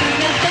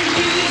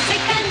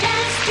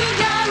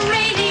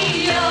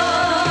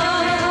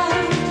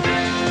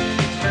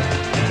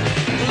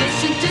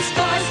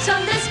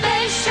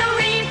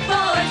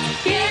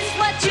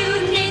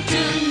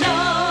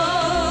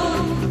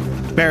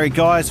 Barry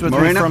Guys with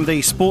me from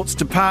the sports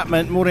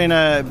department.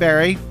 Morena,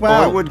 Barry.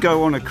 Well, I would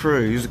go on a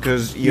cruise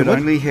because you'd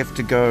only have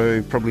to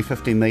go probably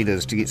 50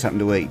 metres to get something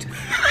to eat.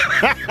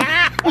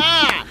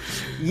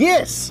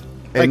 Yes.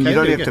 And you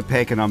don't have to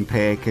pack and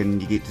unpack,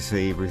 and you get to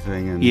see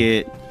everything. And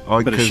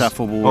bit of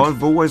shuffleboard.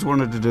 I've always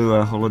wanted to do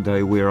a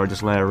holiday where I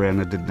just lay around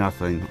and did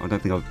nothing. I don't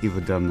think I've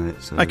ever done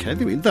that. So, okay,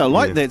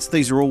 that.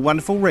 These are all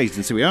wonderful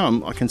reasons. Here we are.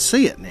 I can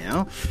see it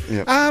now.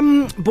 Yep.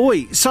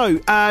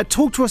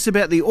 Talk to us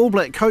about the All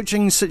Black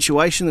coaching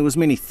situation. There was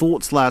many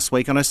thoughts last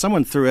week. I know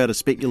someone threw out a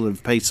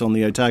speculative piece on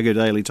the Otago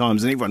Daily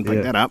Times, and everyone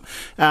picked that up.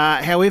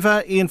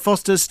 However, Ian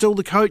Foster's still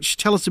the coach.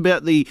 Tell us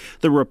about the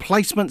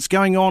replacements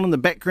going on in the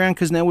background,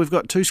 because now we've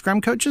got 2 scrum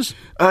coaches.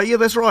 Yeah,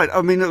 that's right.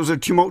 I mean, it was a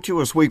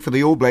tumultuous week for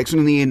the All Blacks, and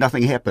in the end,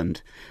 nothing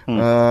happened.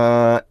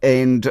 I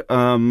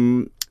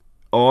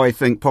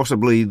think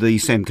possibly the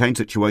Sam Cane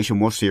situation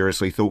was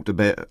seriously thought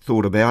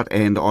about,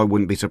 and I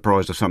wouldn't be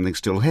surprised if something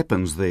still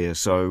happens there.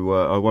 So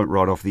I won't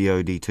write off the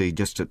ODT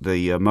just at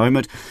the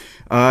moment.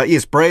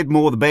 Yes, Brad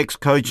Moore, the backs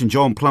coach, and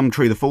John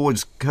Plumtree, the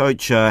forwards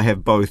coach,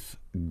 have both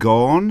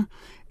gone.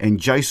 And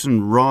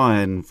Jason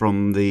Ryan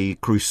from the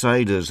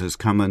Crusaders has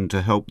come in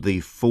to help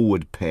the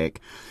forward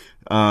pack.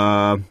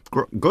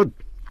 Good.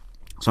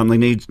 Something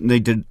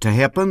needed to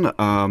happen.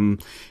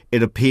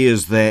 It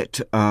appears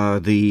that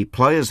the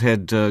players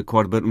had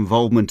quite a bit of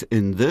involvement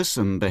in this,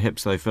 and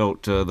perhaps they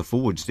felt, the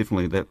forwards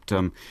definitely,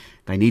 that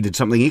they needed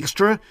something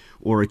extra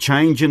or a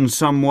change in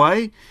some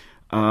way.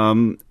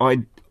 When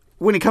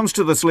it comes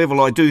to this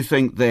level, I do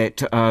think that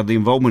the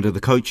involvement of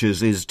the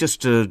coaches is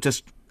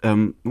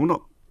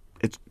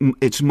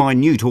it's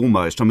minute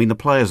almost. I mean, the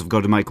players have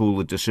got to make all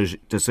the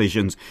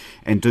decisions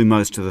and do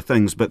most of the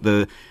things, but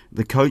the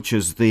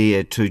coaches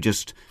there to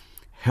just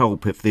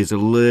help if there's a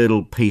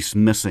little piece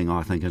missing,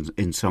 I think,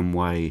 in some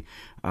way.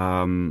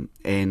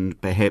 And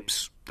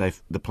perhaps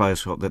the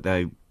players felt that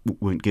they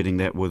weren't getting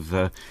that with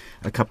a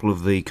couple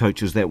of the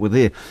coaches that were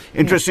there.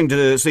 Interesting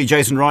to see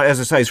Jason Wright, as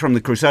I say, he's from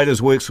the Crusaders,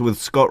 works with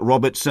Scott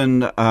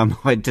Robertson.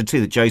 I did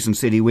see that Jason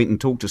said he went and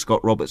talked to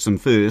Scott Robertson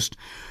first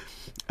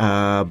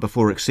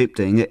before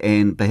accepting,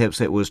 and perhaps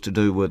that was to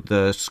do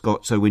with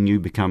Scott. So when you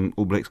become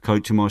All Blacks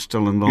coach, am I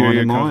still in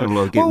line? Or will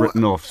I get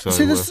written off?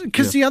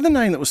 Because the other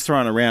name that was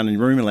thrown around in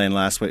Rumourland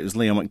last week was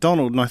Leon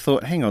McDonald, and I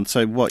thought, hang on,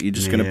 so what? You're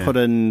just going to put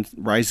in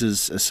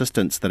Razor's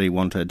assistants that he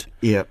wanted?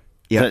 Yeah.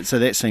 Yeah. So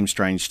that seems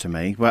strange to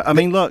me. Well, I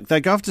mean, look,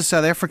 they go off to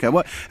South Africa.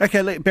 Well,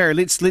 okay, Barry,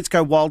 let's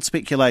go wild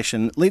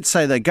speculation. Let's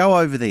say they go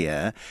over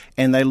there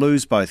and they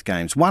lose both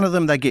games. One of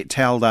them they get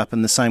towelled up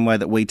in the same way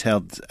that we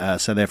towelled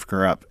South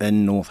Africa up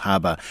in North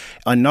Harbour.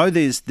 I know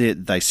they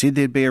said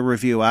there'd be a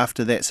review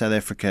after that South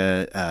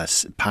Africa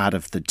part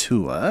of the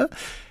tour.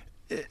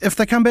 If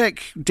they come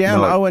back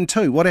down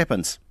 0-2, what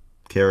happens?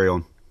 Carry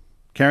on.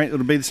 It'll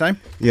be the same?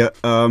 Yeah,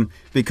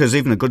 because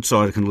even a good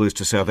side can lose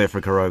to South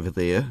Africa over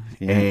there,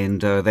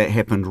 and that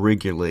happened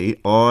regularly.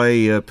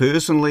 I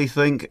personally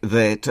think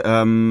that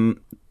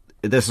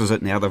this is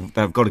it now.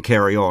 They've got to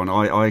carry on.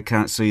 I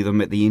can't see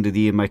them at the end of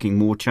the year making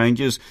more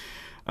changes,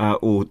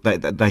 or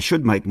they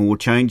should make more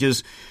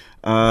changes.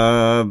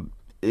 They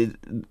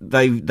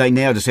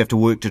now just have to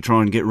work to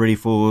try and get ready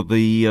for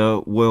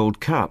the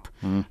World Cup.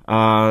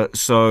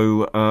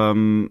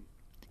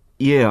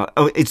 Yeah,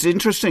 it's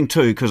interesting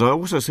too, because I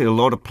also see a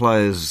lot of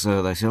players,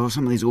 they say,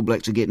 some of these All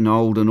Blacks are getting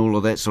old and all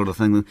of that sort of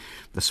thing.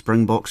 The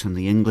Springboks and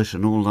the English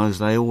and all those,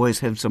 they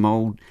always have some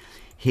old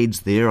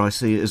heads there. I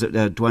see, is it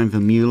Dwayne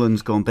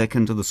Vermeulen's gone back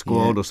into the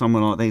squad or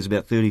someone like that? He's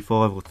about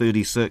 35 or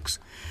 36.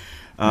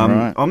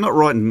 Right. I'm not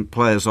writing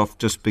players off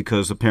just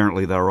because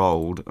apparently they're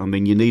old. I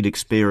mean, you need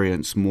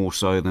experience more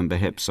so than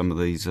perhaps some of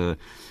these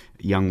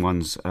young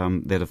ones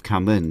that have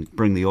come in.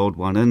 Bring the odd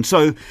one in.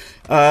 So,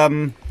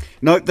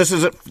 no, this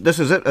is it. This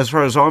is it as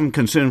far as I'm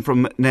concerned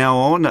from now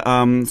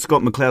on.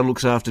 Scott McLeod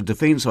looks after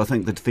defence. I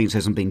think the defence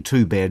hasn't been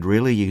too bad,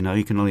 really. You know,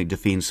 you can only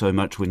defend so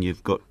much when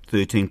you've got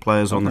 13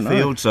 players on the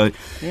field. So,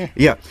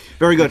 yeah,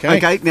 very good.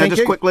 Okay, now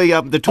just quickly,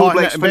 the Tall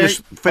Blacks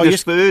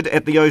finished third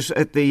at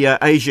the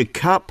Asia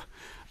Cup.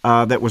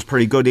 That was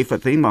pretty good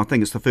effort then. I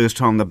think it's the first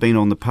time they've been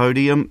on the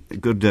podium.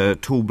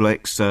 Good Tall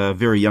Blacks,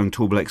 very young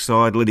Tall Black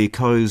side. Lydia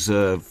Coes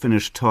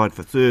finished tied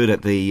for third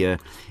at the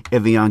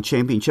Evian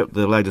Championship,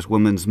 the latest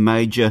women's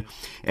major.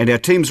 And our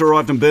teams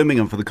arrived in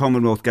Birmingham for the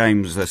Commonwealth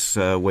Games this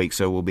week,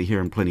 so we'll be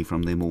hearing plenty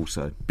from them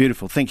also.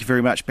 Beautiful. Thank you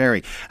very much,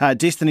 Barry.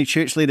 Destiny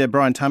Church leader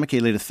Brian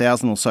Tamaki led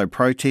 1,000 or so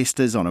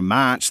protesters on a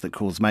march that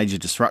caused major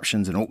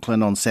disruptions in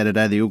Auckland on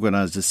Saturday. The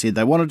organisers said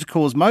they wanted to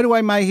cause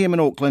motorway mayhem in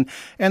Auckland,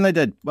 and they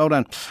did. Well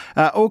done.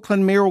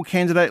 Auckland mayoral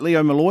candidate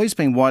Leo Molloy has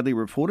been widely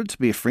reported to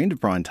be a friend of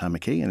Brian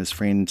Tamaki and his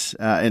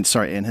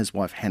and his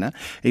wife Hannah,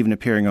 even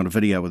appearing on a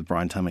video with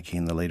Brian Tamaki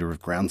and the leader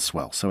of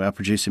Groundswell. So our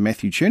producer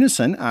Matthew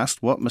Turnison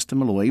asked what Mr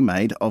Molloy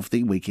made of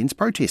the weekend's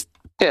protest.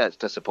 Yeah, it's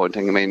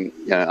disappointing. I mean,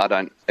 I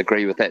don't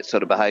agree with that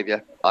sort of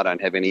behaviour. I don't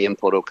have any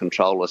input or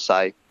control or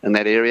say in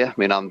that area. I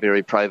mean, I'm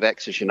very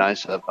pro-vax, as you know,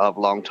 so I've a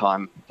long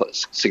time put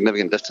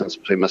significant distance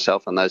between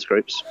myself and those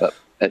groups, but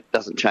it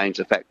doesn't change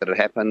the fact that it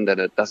happened, and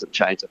it doesn't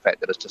change the fact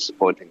that it's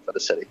disappointing for the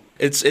city.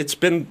 It's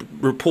been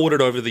reported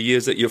over the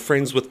years that you're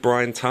friends with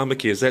Brian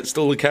Tamaki. Is that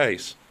still the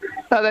case?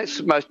 No, that's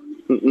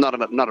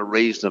not a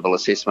reasonable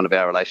assessment of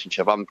our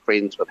relationship. I'm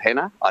friends with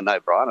Hannah. I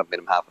know Brian. I've met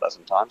him half a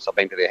dozen times. I've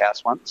been to their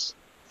house once.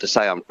 To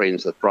say I'm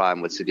friends with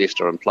Brian would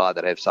suggest or imply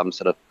that I have some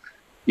sort of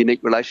unique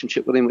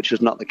relationship with him, which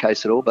is not the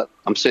case at all. But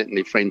I'm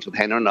certainly friends with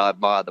Hannah, and I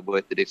admire the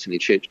work that Destiny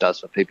Church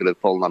does for people who've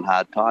fallen on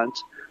hard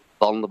times,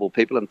 vulnerable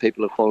people, and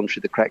people who've fallen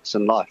through the cracks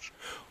in life.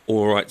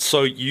 All right,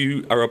 so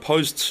you are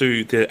opposed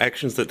to the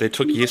actions that they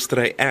took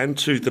yesterday and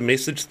to the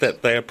message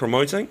that they are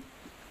promoting?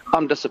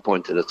 I'm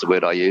disappointed, it's the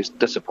word I used,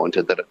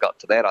 disappointed that it got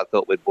to that. I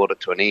thought we'd brought it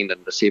to an end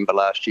in December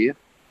last year.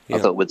 Yeah. I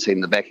thought we'd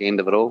seen the back end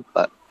of it all.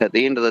 But at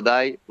the end of the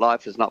day,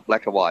 life is not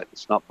black or white.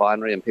 It's not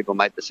binary, and people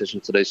make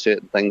decisions to do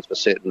certain things for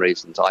certain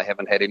reasons. I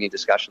haven't had any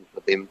discussions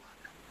with them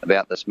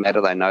about this matter.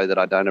 They know that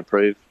I don't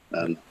approve.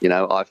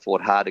 I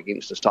fought hard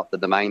to stop the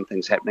Domain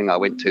things happening. I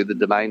went to the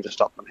Domain to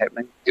stop them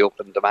happening, the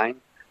Auckland Domain,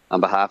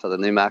 on behalf of the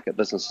Newmarket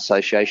Business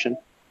Association.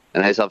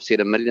 And as I've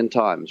said a million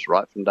times,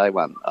 right from day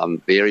one, I'm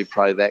very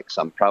pro-vax,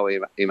 I'm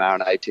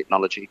pro-mRNA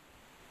technology.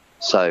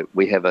 So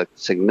we have a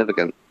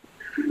significant,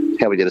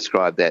 how would you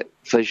describe that,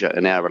 fissure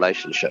in our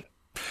relationship.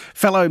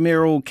 Fellow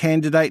mayoral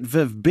candidate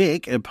Viv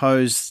Beck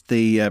opposed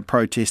the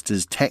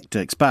protesters'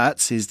 tactics, but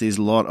says there's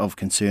a lot of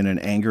concern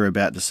and anger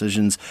about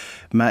decisions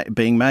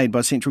being made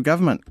by central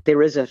government.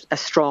 There is a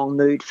strong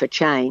mood for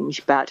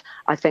change, but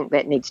I think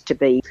that needs to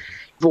be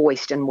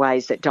voiced in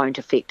ways that don't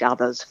affect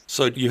others.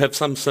 So you have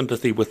some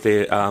sympathy with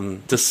their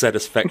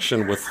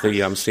dissatisfaction with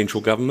the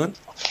central government?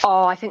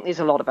 Oh, I think there's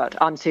a lot of it.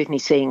 I'm certainly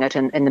seeing it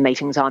in the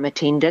meetings I'm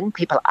attending.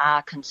 People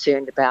are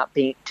concerned about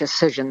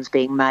decisions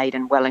being made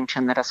in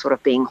Wellington that are sort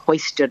of being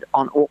hoisted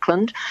on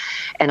Auckland.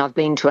 And I've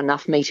been to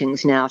enough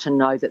meetings now to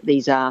know that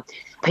these are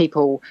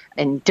people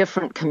in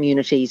different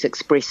communities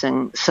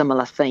expressing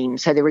similar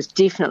themes. So there is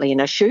definitely an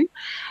issue.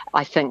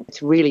 I think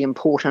it's really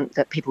important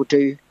that people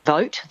do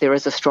vote. There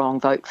is a strong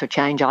vote for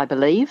change, I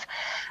believe,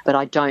 but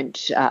I don't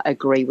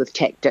agree with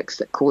tactics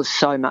that cause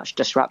so much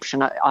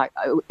disruption.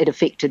 It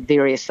affected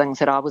various things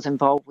that I was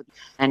involved with,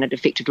 and it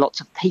affected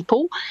lots of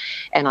people.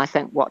 And I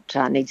think what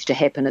needs to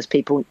happen is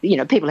people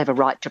have a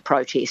right to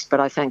protest, but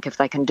I think if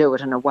they can do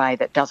it in a way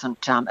that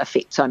doesn't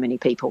affect so many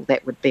people,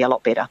 that would be a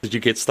lot better. Did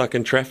you get stuck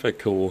in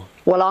traffic or...?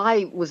 Well,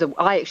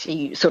 I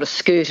actually sort of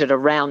skirted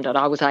around it.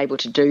 I was able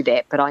to do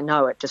that, but I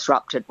know it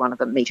disrupted one of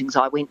the meetings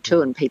I went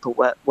to, and people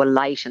were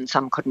late and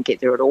some couldn't get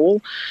there at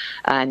all.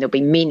 And there'll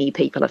be many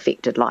people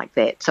affected like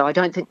that. So I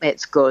don't think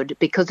that's good,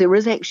 because there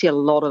is actually a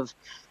lot of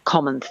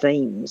common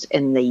themes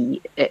in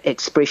the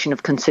expression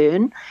of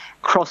concern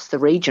across the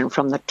region,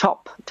 from the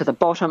top to the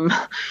bottom,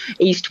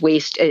 east,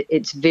 west.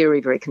 It's very,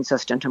 very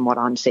consistent in what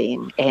I'm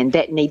seeing, and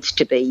that needs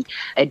to be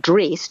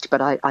addressed, but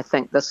I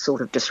think this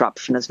sort of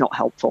disruption is not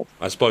helpful.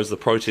 I suppose the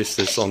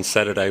protesters on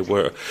Saturday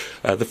were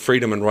the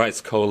Freedom and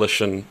Rights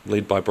Coalition,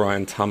 led by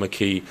Brian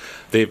Tamaki.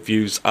 Their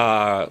views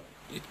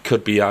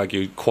could be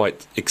argued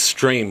quite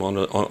extreme on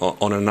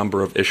a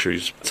number of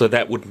issues. So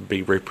that wouldn't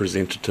be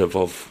representative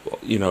of,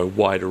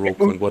 wider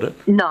Auckland, would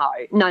it? No.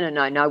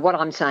 What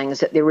I'm saying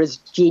is that there is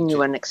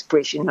genuine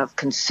expression of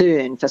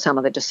concern for some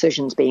of the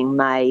decisions being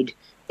made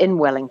in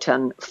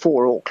Wellington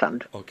for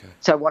Auckland. Okay.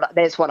 So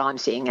that's what I'm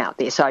seeing out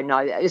there. So no,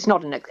 it's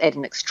not at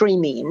an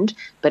extreme end,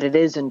 but it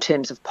is in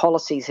terms of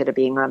policies that are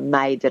being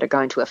made that are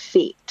going to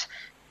affect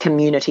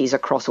communities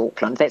across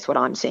Auckland. That's what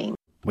I'm seeing.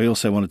 We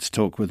also wanted to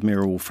talk with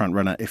Mayoral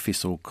frontrunner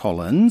Efeso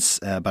Collins,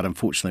 but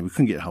unfortunately we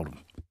couldn't get hold of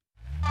him.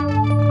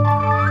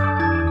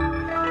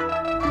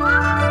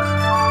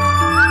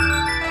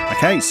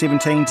 Okay,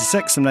 17 to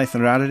 6, I'm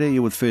Nathan Rarere.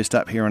 You're with First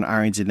Up here on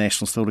RNZ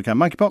National. Still to come,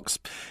 monkeypox,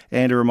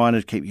 and a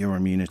reminder to keep your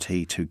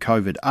immunity to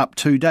COVID up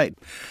to date.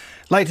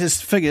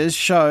 Latest figures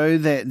show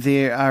that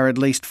there are at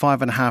least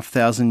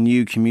 5,500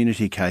 new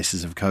community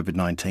cases of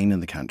COVID-19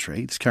 in the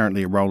country. It's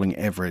currently a rolling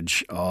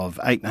average of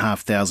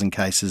 8,500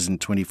 cases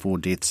and 24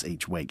 deaths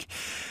each week.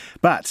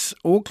 But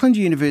Auckland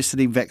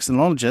University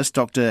vaccinologist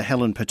Dr.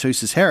 Helen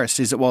Pertussis-Harris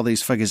says that while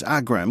these figures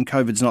are grim,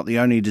 COVID's not the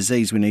only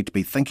disease we need to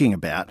be thinking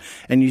about,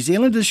 and New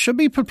Zealanders should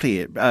be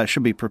prepared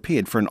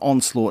for an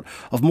onslaught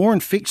of more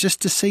infectious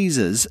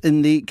diseases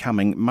in the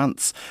coming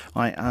months.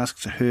 I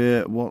asked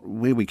her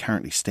where we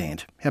currently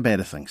stand. How bad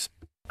are things?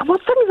 Well,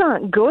 things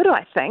aren't good,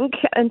 I think,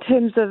 in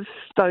terms of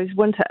those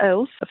winter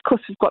ills. Of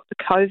course, we've got the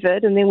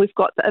COVID, and then we've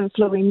got the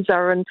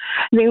influenza, and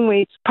then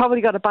we've probably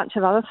got a bunch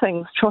of other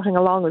things trotting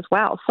along as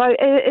well. So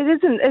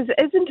it isn't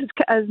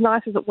as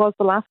nice as it was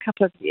the last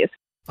couple of years.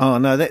 Oh,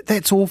 no,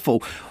 that's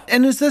awful.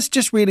 And is this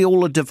just really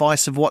all a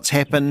device of what's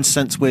happened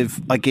since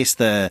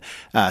the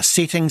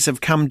settings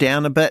have come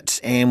down a bit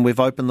and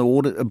we've opened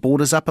the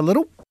borders up a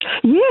little?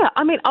 Yeah,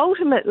 I mean,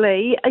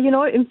 ultimately,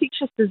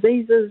 infectious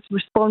diseases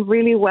respond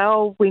really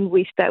well when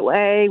we stay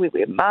away, we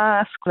wear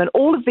masks, and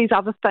all of these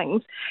other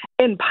things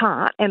in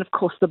part, and of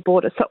course the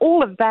border. So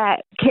all of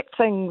that kept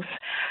things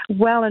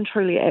well and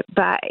truly at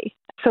bay.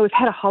 So we've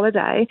had a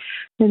holiday,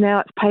 and now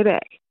it's payback.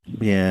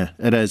 Yeah,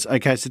 it is.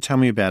 Okay, so tell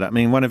me about it. I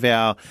mean, one of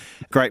our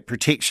great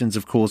protections,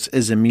 of course,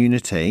 is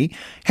immunity.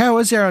 How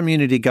is our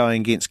immunity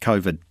going against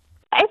COVID?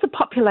 As a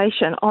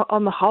population,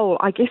 on the whole,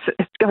 I guess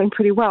it's going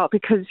pretty well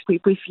because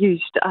we've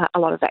used a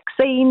lot of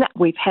vaccine,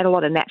 we've had a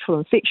lot of natural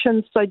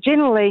infections. So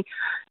generally,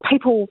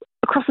 people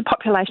across the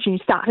population, you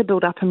start to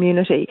build up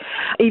immunity,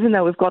 even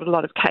though we've got a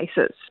lot of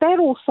cases. That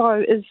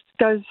also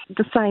goes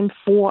the same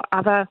for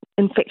other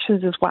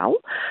infections as well.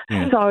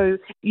 Yeah. So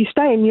you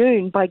stay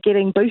immune by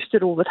getting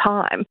boosted all the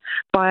time,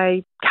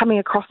 by coming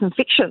across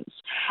infections.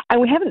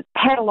 And we haven't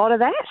had a lot of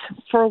that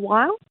for a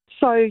while.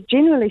 So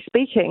generally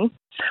speaking,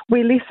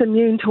 we're less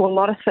immune to a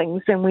lot of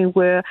things than we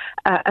were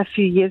a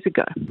few years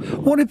ago.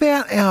 What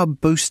about our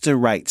booster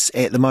rates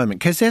at the moment?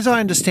 Because as I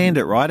understand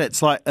it, right,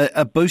 it's like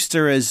a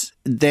booster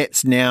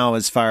that's now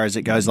as far as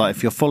it goes. Like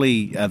if you're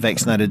fully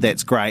vaccinated,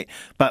 that's great.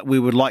 But we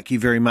would like you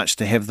very much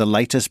to have the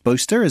latest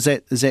booster. Is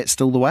that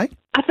still the way?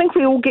 I think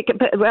we all get a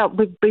bit,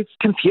 we've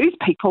confused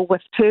people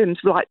with terms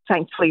like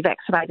saying fully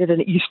vaccinated,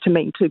 and it used to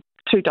mean two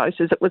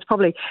doses. It was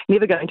probably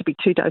never going to be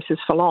 2 doses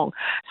for long.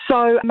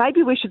 So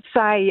maybe we should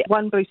say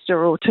 1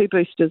 booster or 2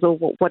 boosters or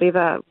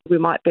whatever we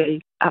might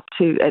be up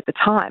to at the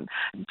time.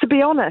 To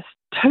be honest,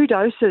 2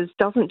 doses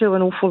doesn't do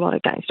an awful lot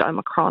against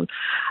Omicron.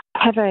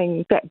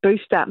 Having that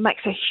booster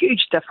makes a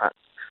huge difference.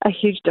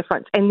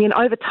 And then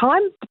over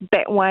time,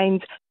 that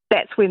wanes.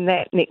 That's when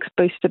that next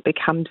booster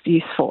becomes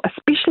useful,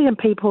 especially in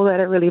people that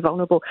are really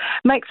vulnerable.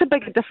 Makes a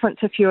bigger difference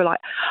if you're like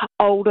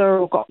older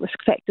or got risk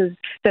factors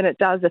than it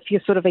does if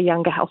you're sort of a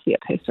younger, healthier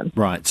person.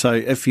 Right. So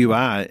if you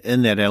are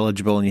in that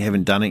eligible and you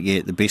haven't done it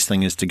yet, the best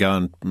thing is to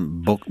go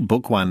and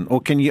book one.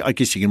 Or I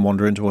guess you can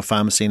wander into a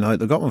pharmacy and hope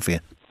they've got one for you.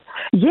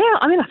 Yeah,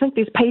 I mean, I think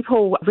there's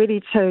people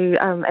ready to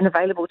and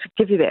available to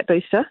give you that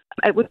booster.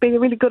 It would be a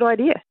really good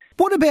idea.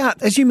 What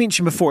about, as you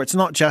mentioned before, it's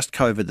not just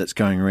COVID that's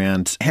going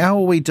around. How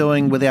are we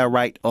doing with our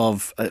rate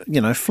of,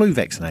 flu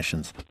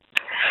vaccinations?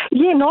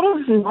 Yeah, not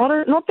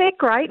that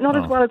great, not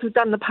as well as we've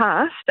done in the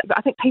past.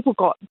 I think people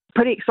got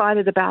pretty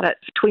excited about it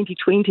for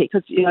 2020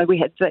 because, we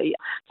had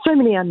so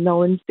many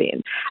unknowns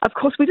then. Of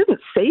course, we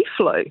didn't see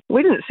flu.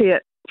 We didn't see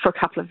it for a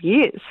couple of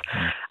years.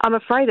 I'm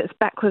afraid it's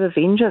back with a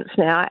vengeance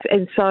now,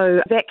 and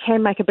so that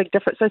can make a big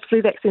difference. Those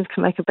flu vaccines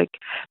can make a big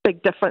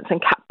difference and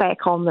cut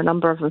back on the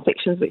number of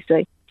infections we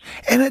see.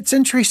 And it's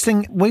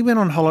interesting, we went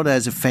on holiday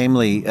as a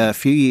family a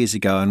few years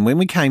ago, and when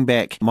we came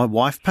back, my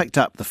wife picked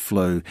up the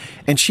flu,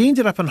 and she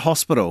ended up in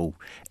hospital,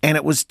 and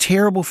it was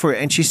terrible for her.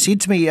 And she said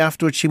to me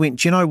afterwards, she went,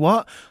 "Do you know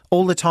what?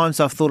 All the times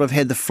I've thought I've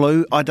had the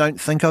flu, I don't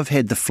think I've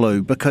had the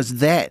flu," because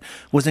that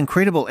was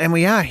incredible. And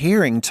we are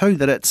hearing too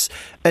that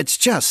it's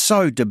just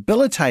so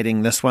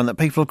debilitating, this one that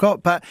people have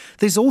got. But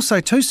there's also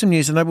too some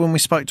news. I know when we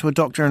spoke to a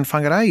doctor in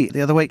Whangarei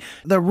the other week,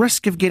 the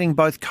risk of getting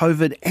both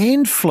COVID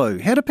and flu.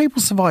 How do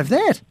people survive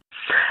that?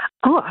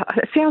 Oh,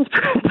 it sounds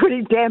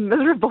pretty damn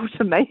miserable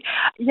to me.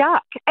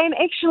 Yuck. And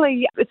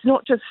actually, it's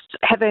not just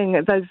having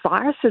those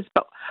viruses,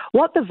 but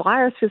what the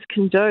viruses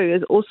can do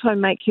is also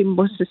make you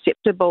more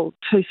susceptible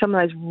to some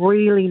of those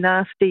really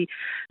nasty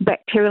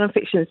bacterial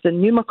infections. The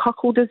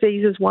pneumococcal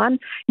disease is one,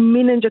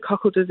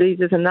 meningococcal disease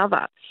is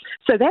another.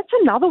 So that's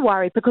another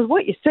worry, because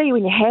what you see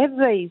when you have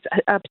these,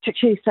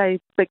 particularly, say,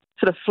 big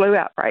sort of flu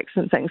outbreaks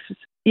and things,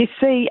 you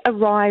see a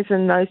rise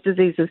in those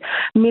diseases,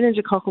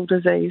 meningococcal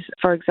disease,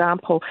 for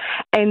example,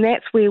 and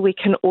that's where we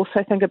can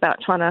also think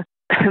about trying to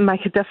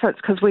make a difference,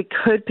 because we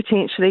could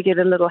potentially get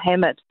a little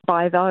hammered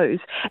by those,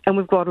 and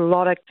we've got a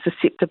lot of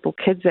susceptible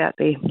kids out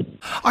there.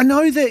 I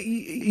know that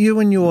you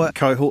and your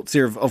cohorts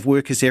there of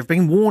workers there have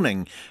been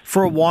warning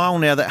for a while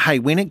now that, hey,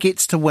 when it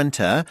gets to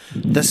winter,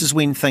 this is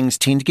when things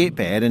tend to get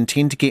bad and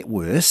tend to get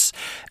worse.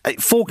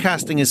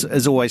 Forecasting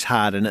is always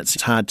hard, and it's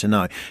hard to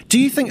know. Do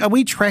you think, are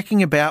we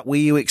tracking about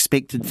where you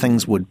expected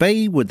things would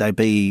be? Would they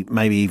be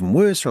maybe even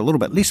worse or a little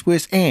bit less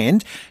worse?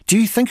 And do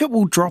you think it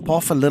will drop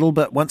off a little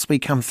bit once we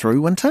come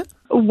through winter?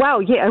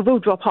 Well, yeah, it will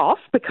drop off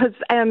because,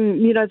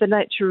 the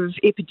nature of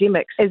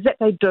epidemics is that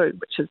they do,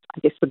 which is, I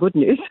guess, the good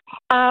news.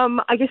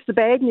 I guess the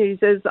bad news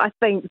is I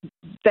think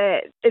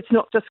that it's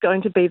not just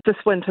going to be this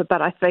winter,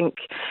 but I think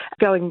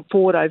going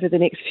forward over the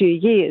next few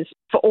years,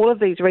 for all of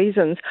these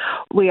reasons,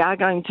 we are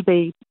going to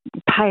be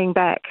paying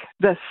back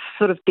this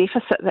sort of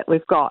deficit that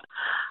we've got.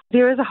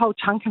 There is a whole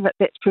chunk of it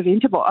that's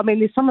preventable. I mean,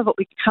 there's some of it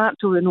we can't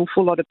do an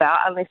awful lot about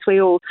unless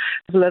we all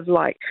live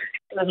like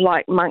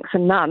monks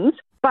and nuns.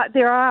 But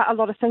there are a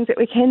lot of things that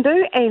we can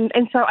do,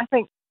 and so I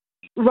think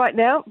right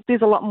now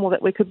there's a lot more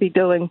that we could be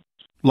doing.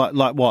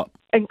 Like what?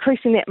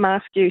 Increasing that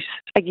mask use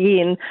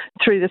again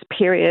through this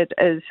period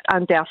is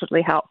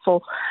undoubtedly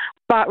helpful.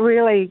 But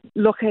really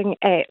looking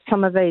at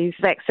some of these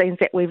vaccines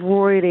that we've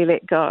already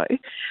let go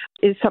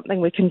is something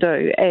we can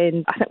do,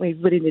 and I think we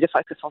really need to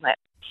focus on that.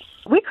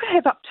 We could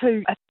have up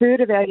to a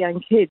third of our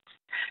young kids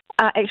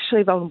are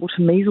actually vulnerable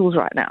to measles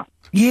right now.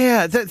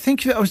 Yeah,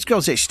 thank you. I was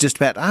actually just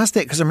about to ask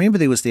that, because I remember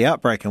there was the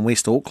outbreak in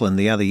West Auckland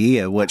the other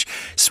year, which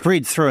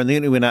spread through, and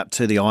then it went up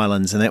to the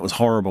islands, and that was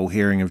horrible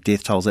hearing of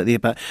death tolls out there.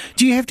 But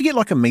do you have to get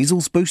like a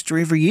measles booster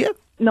every year?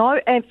 No,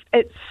 and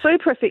it's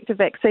super effective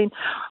vaccine.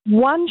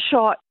 One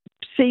shot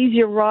sees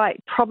you right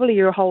probably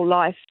your whole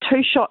life.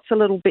 2 shots a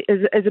little bit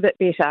is a bit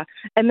better,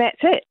 and that's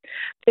it.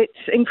 It's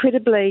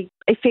incredibly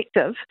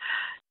effective.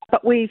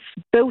 But we've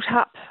built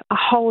up a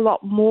whole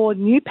lot more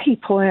new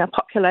people in our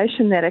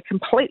population that are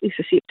completely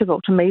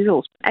susceptible to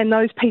measles. And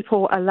those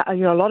people, a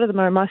lot of them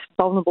are our most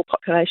vulnerable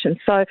population.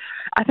 So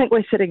I think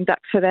we're sitting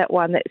ducks for that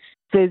one.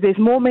 There's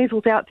more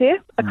measles out there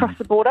across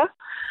the border.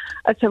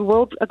 It's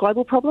a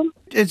global problem.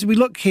 As we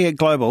look here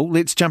global,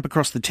 let's jump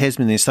across the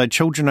Tasman there. So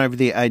children over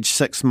there aged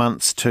 6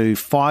 months to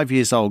 5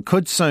 years old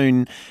could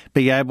soon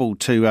be able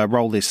to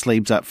roll their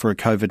sleeves up for a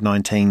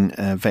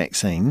COVID-19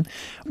 vaccine.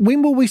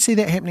 When will we see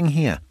that happening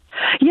here?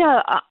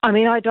 Yeah, I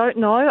mean, I don't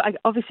know.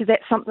 Obviously,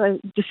 that's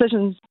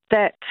decisions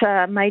that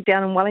are made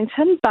down in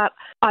Wellington, but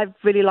I'd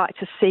really like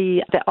to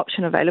see that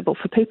option available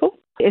for people,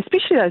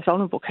 especially those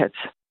vulnerable kids.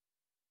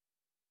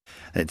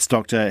 That's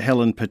Dr.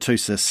 Helen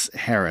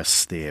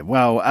Pertuzis-Harris there.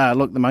 Well,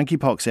 look, the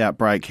monkeypox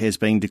outbreak has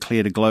been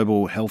declared a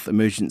global health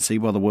emergency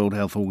by the World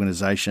Health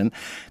Organization.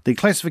 The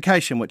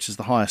classification, which is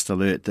the highest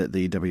alert that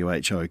the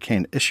WHO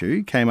can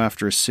issue, came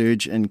after a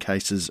surge in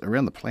cases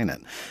around the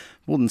planet.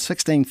 More than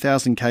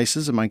 16,000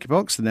 cases of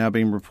monkeypox are now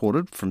being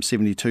reported from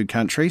 72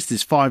 countries.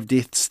 There's 5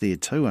 deaths there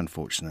too,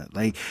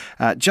 unfortunately.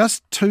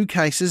 Just 2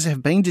 cases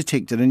have been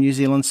detected in New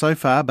Zealand so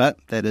far, but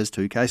that is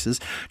 2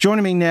 cases.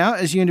 Joining me now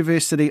is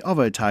University of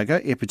Otago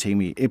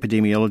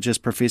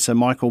epidemiologist Professor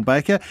Michael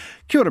Baker.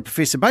 Kia ora,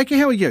 Professor Baker.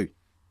 How are you?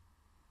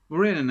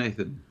 Morena,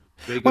 Nathan.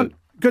 Very good. Well,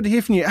 good to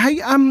hear from you. Hey,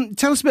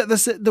 tell us about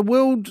this. The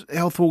World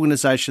Health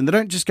Organization, they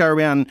don't just go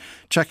around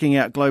chucking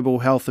out global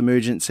health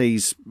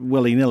emergencies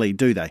willy-nilly,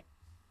 do they?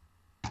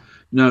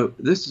 No,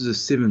 this is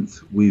the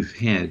 7th we've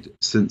had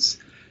since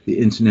the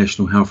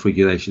international health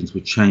regulations were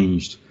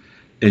changed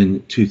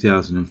in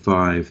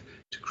 2005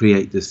 to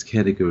create this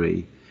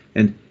category.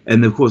 And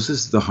of course,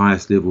 this is the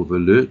highest level of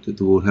alert that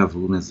the World Health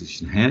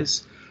Organization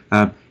has.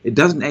 It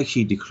doesn't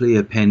actually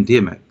declare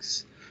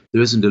pandemics.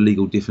 There isn't a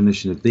legal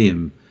definition of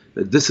them.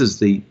 But this is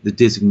the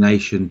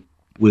designation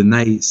when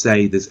they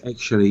say there's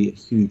actually a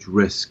huge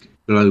risk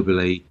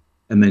globally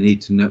and they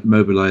need to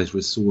mobilize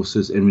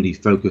resources and really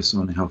focus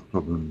on a health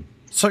problem.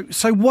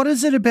 So what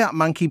is it about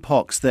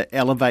monkeypox that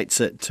elevates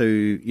it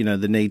to,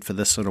 the need for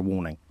this sort of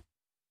warning?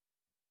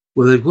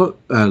 Well, they've got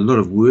a lot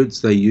of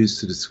words they use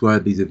to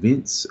describe these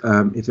events.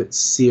 If it's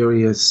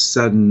serious,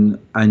 sudden,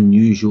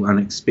 unusual,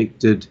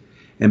 unexpected,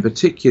 and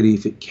particularly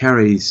if it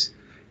carries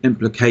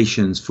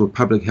implications for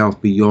public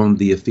health beyond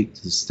the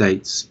affected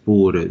state's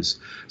borders.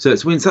 So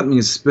it's when something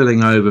is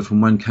spilling over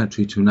from one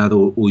country to another,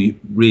 or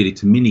really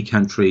to many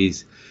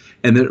countries,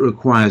 and that it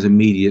requires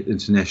immediate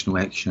international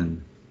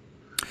action.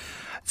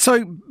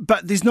 So,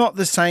 but there's not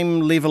the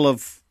same level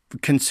of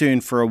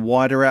concern for a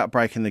wider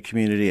outbreak in the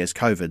community as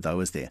COVID, though,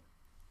 is there?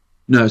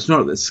 No, it's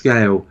not at that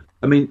scale.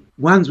 I mean,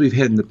 ones we've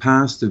had in the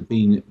past have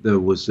been, there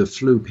was the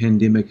flu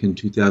pandemic in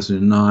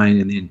 2009,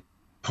 and then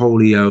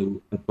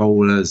polio,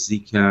 Ebola,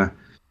 Zika,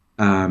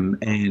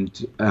 and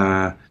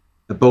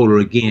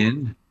Ebola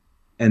again,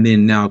 and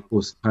then now, of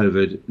course,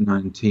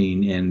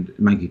 COVID-19 and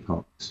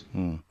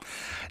monkeypox.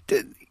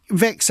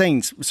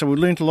 Vaccines. So we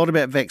learned a lot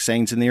about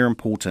vaccines and their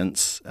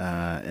importance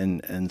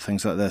and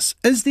things like this.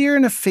 Is there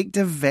an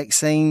effective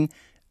vaccine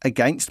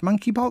against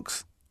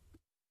monkeypox?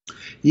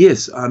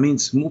 Yes, I mean,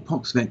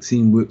 smallpox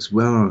vaccine works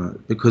well on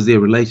it because they're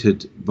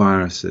related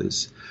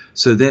viruses.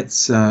 So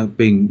that's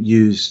being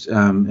used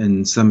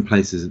in some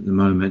places at the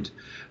moment,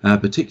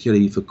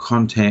 particularly for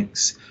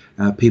contacts,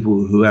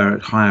 people who are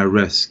at higher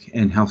risk,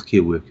 and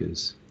healthcare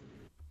workers.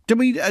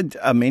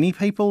 Are many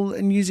people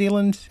in New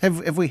Zealand,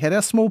 have we had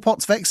our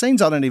smallpox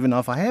vaccines? I don't even know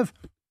if I have.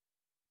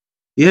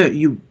 Yeah,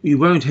 you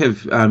won't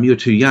have, you're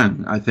too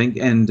young, I think,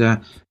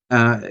 and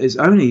it's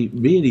only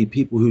really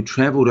people who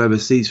travelled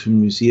overseas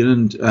from New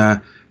Zealand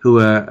who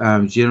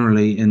are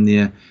generally in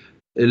their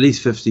at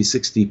least 50,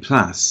 60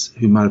 plus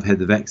who might have had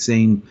the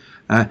vaccine.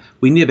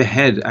 We never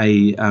had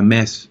a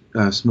mass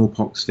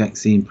smallpox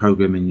vaccine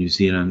program in New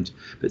Zealand,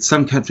 but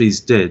some countries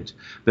did.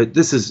 But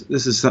this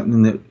is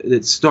something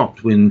that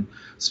stopped when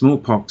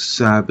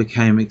smallpox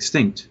became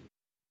extinct.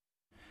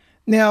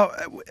 Now,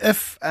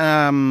 if,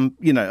 I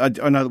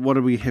know, what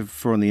do we have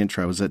for on the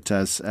intro? Is it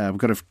we've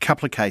got a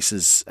couple of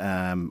cases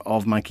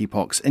of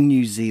monkeypox in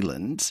New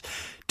Zealand.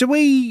 Do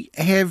we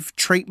have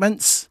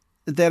treatments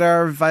that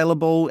are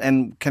available,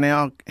 and can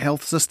our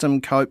health system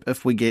cope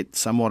if we get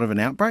somewhat of an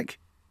outbreak?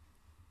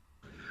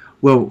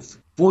 Well,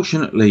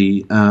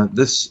 fortunately,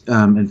 this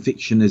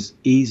infection is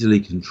easily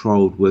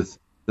controlled with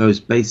those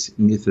basic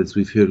methods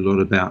we've heard a lot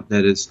about.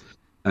 That is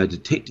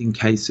detecting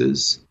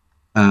cases,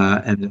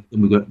 and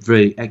we've got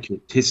very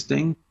accurate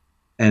testing,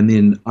 and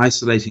then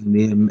isolating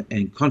them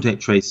and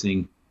contact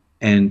tracing,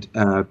 and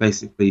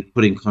basically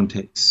putting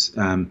contacts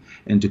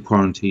into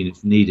quarantine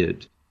if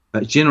needed.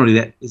 But generally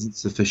that isn't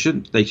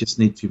sufficient. They just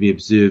need to be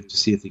observed to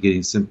see if they're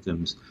getting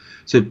symptoms.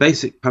 So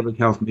basic public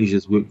health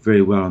measures work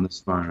very well on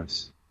this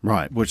virus.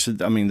 Right, which,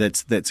 I mean,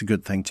 that's a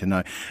good thing to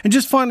know. And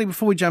just finally,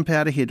 before we jump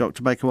out of here,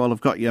 Dr. Baker, while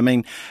I've got you, I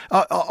mean,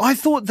 I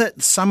thought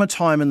that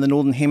summertime in the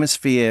Northern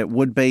Hemisphere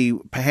would be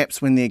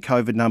perhaps when their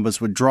COVID numbers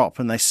would drop,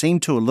 and they seem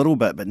to a little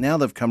bit, but now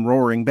they've come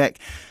roaring back.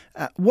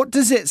 What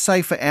does that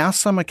say for our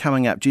summer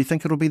coming up? Do you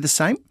think it'll be the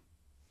same?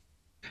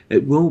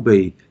 It will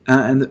be.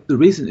 And the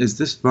reason is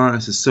this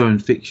virus is so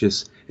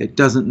infectious, it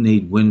doesn't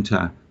need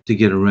winter to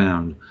get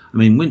around. I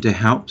mean, winter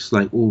helps,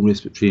 like all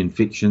respiratory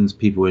infections,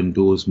 people are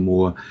indoors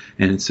more,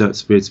 and so it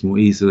spreads more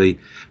easily.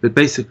 But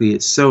basically,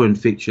 it's so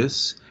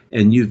infectious,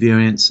 and new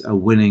variants are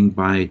winning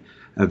by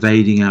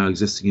evading our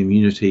existing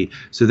immunity.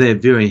 So they're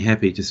very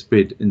happy to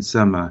spread in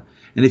summer.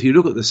 And if you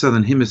look at the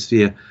Southern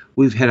Hemisphere,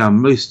 we've had our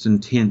most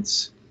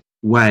intense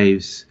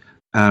waves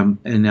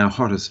in our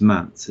hottest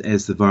months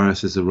as the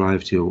virus has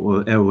arrived here,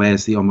 or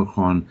as the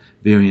Omicron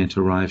variant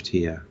arrived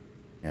here.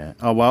 Yeah.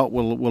 Oh, well,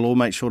 we'll all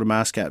make sure to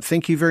mask up.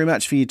 Thank you very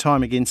much for your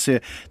time again,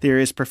 sir. There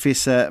is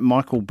Professor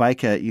Michael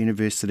Baker,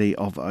 University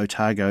of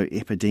Otago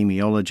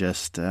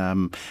epidemiologist.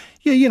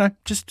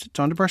 Just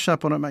time to brush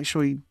up on it. Make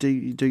sure you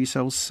do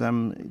yourselves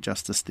some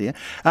justice there.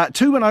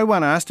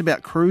 2101 asked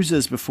about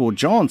cruises before.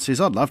 John says,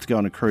 I'd love to go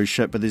on a cruise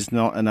ship, but there's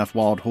not enough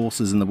wild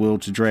horses in the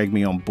world to drag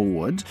me on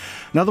board.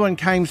 Another one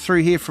came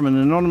through here from an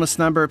anonymous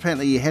number.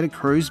 Apparently you had a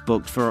cruise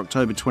booked for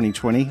October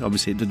 2020.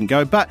 Obviously it didn't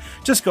go, but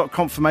just got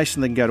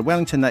confirmation they can go to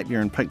Wellington, Napier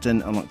and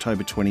Picton on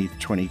October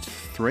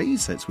 2023.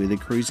 So that's where they're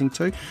cruising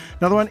to.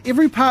 Another one,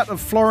 every part of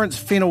Florence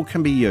fennel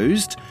can be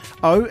used.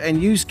 Oh,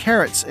 and use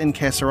carrots in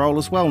casserole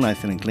as well,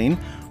 Nathan and Glenn.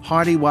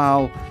 Heidi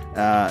Weil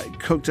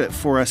cooked it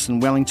for us in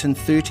Wellington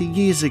 30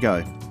 years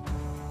ago.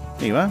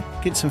 There you are.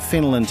 Get some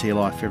fennel into your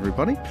life,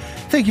 everybody.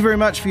 Thank you very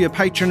much for your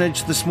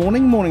patronage this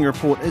morning. Morning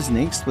Report is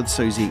next with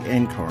Susie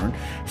and Corin.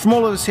 From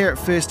all of us here at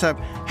First Up,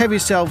 have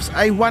yourselves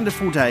a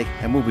wonderful day,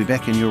 and we'll be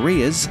back in your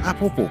ears.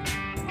 Up, up, up.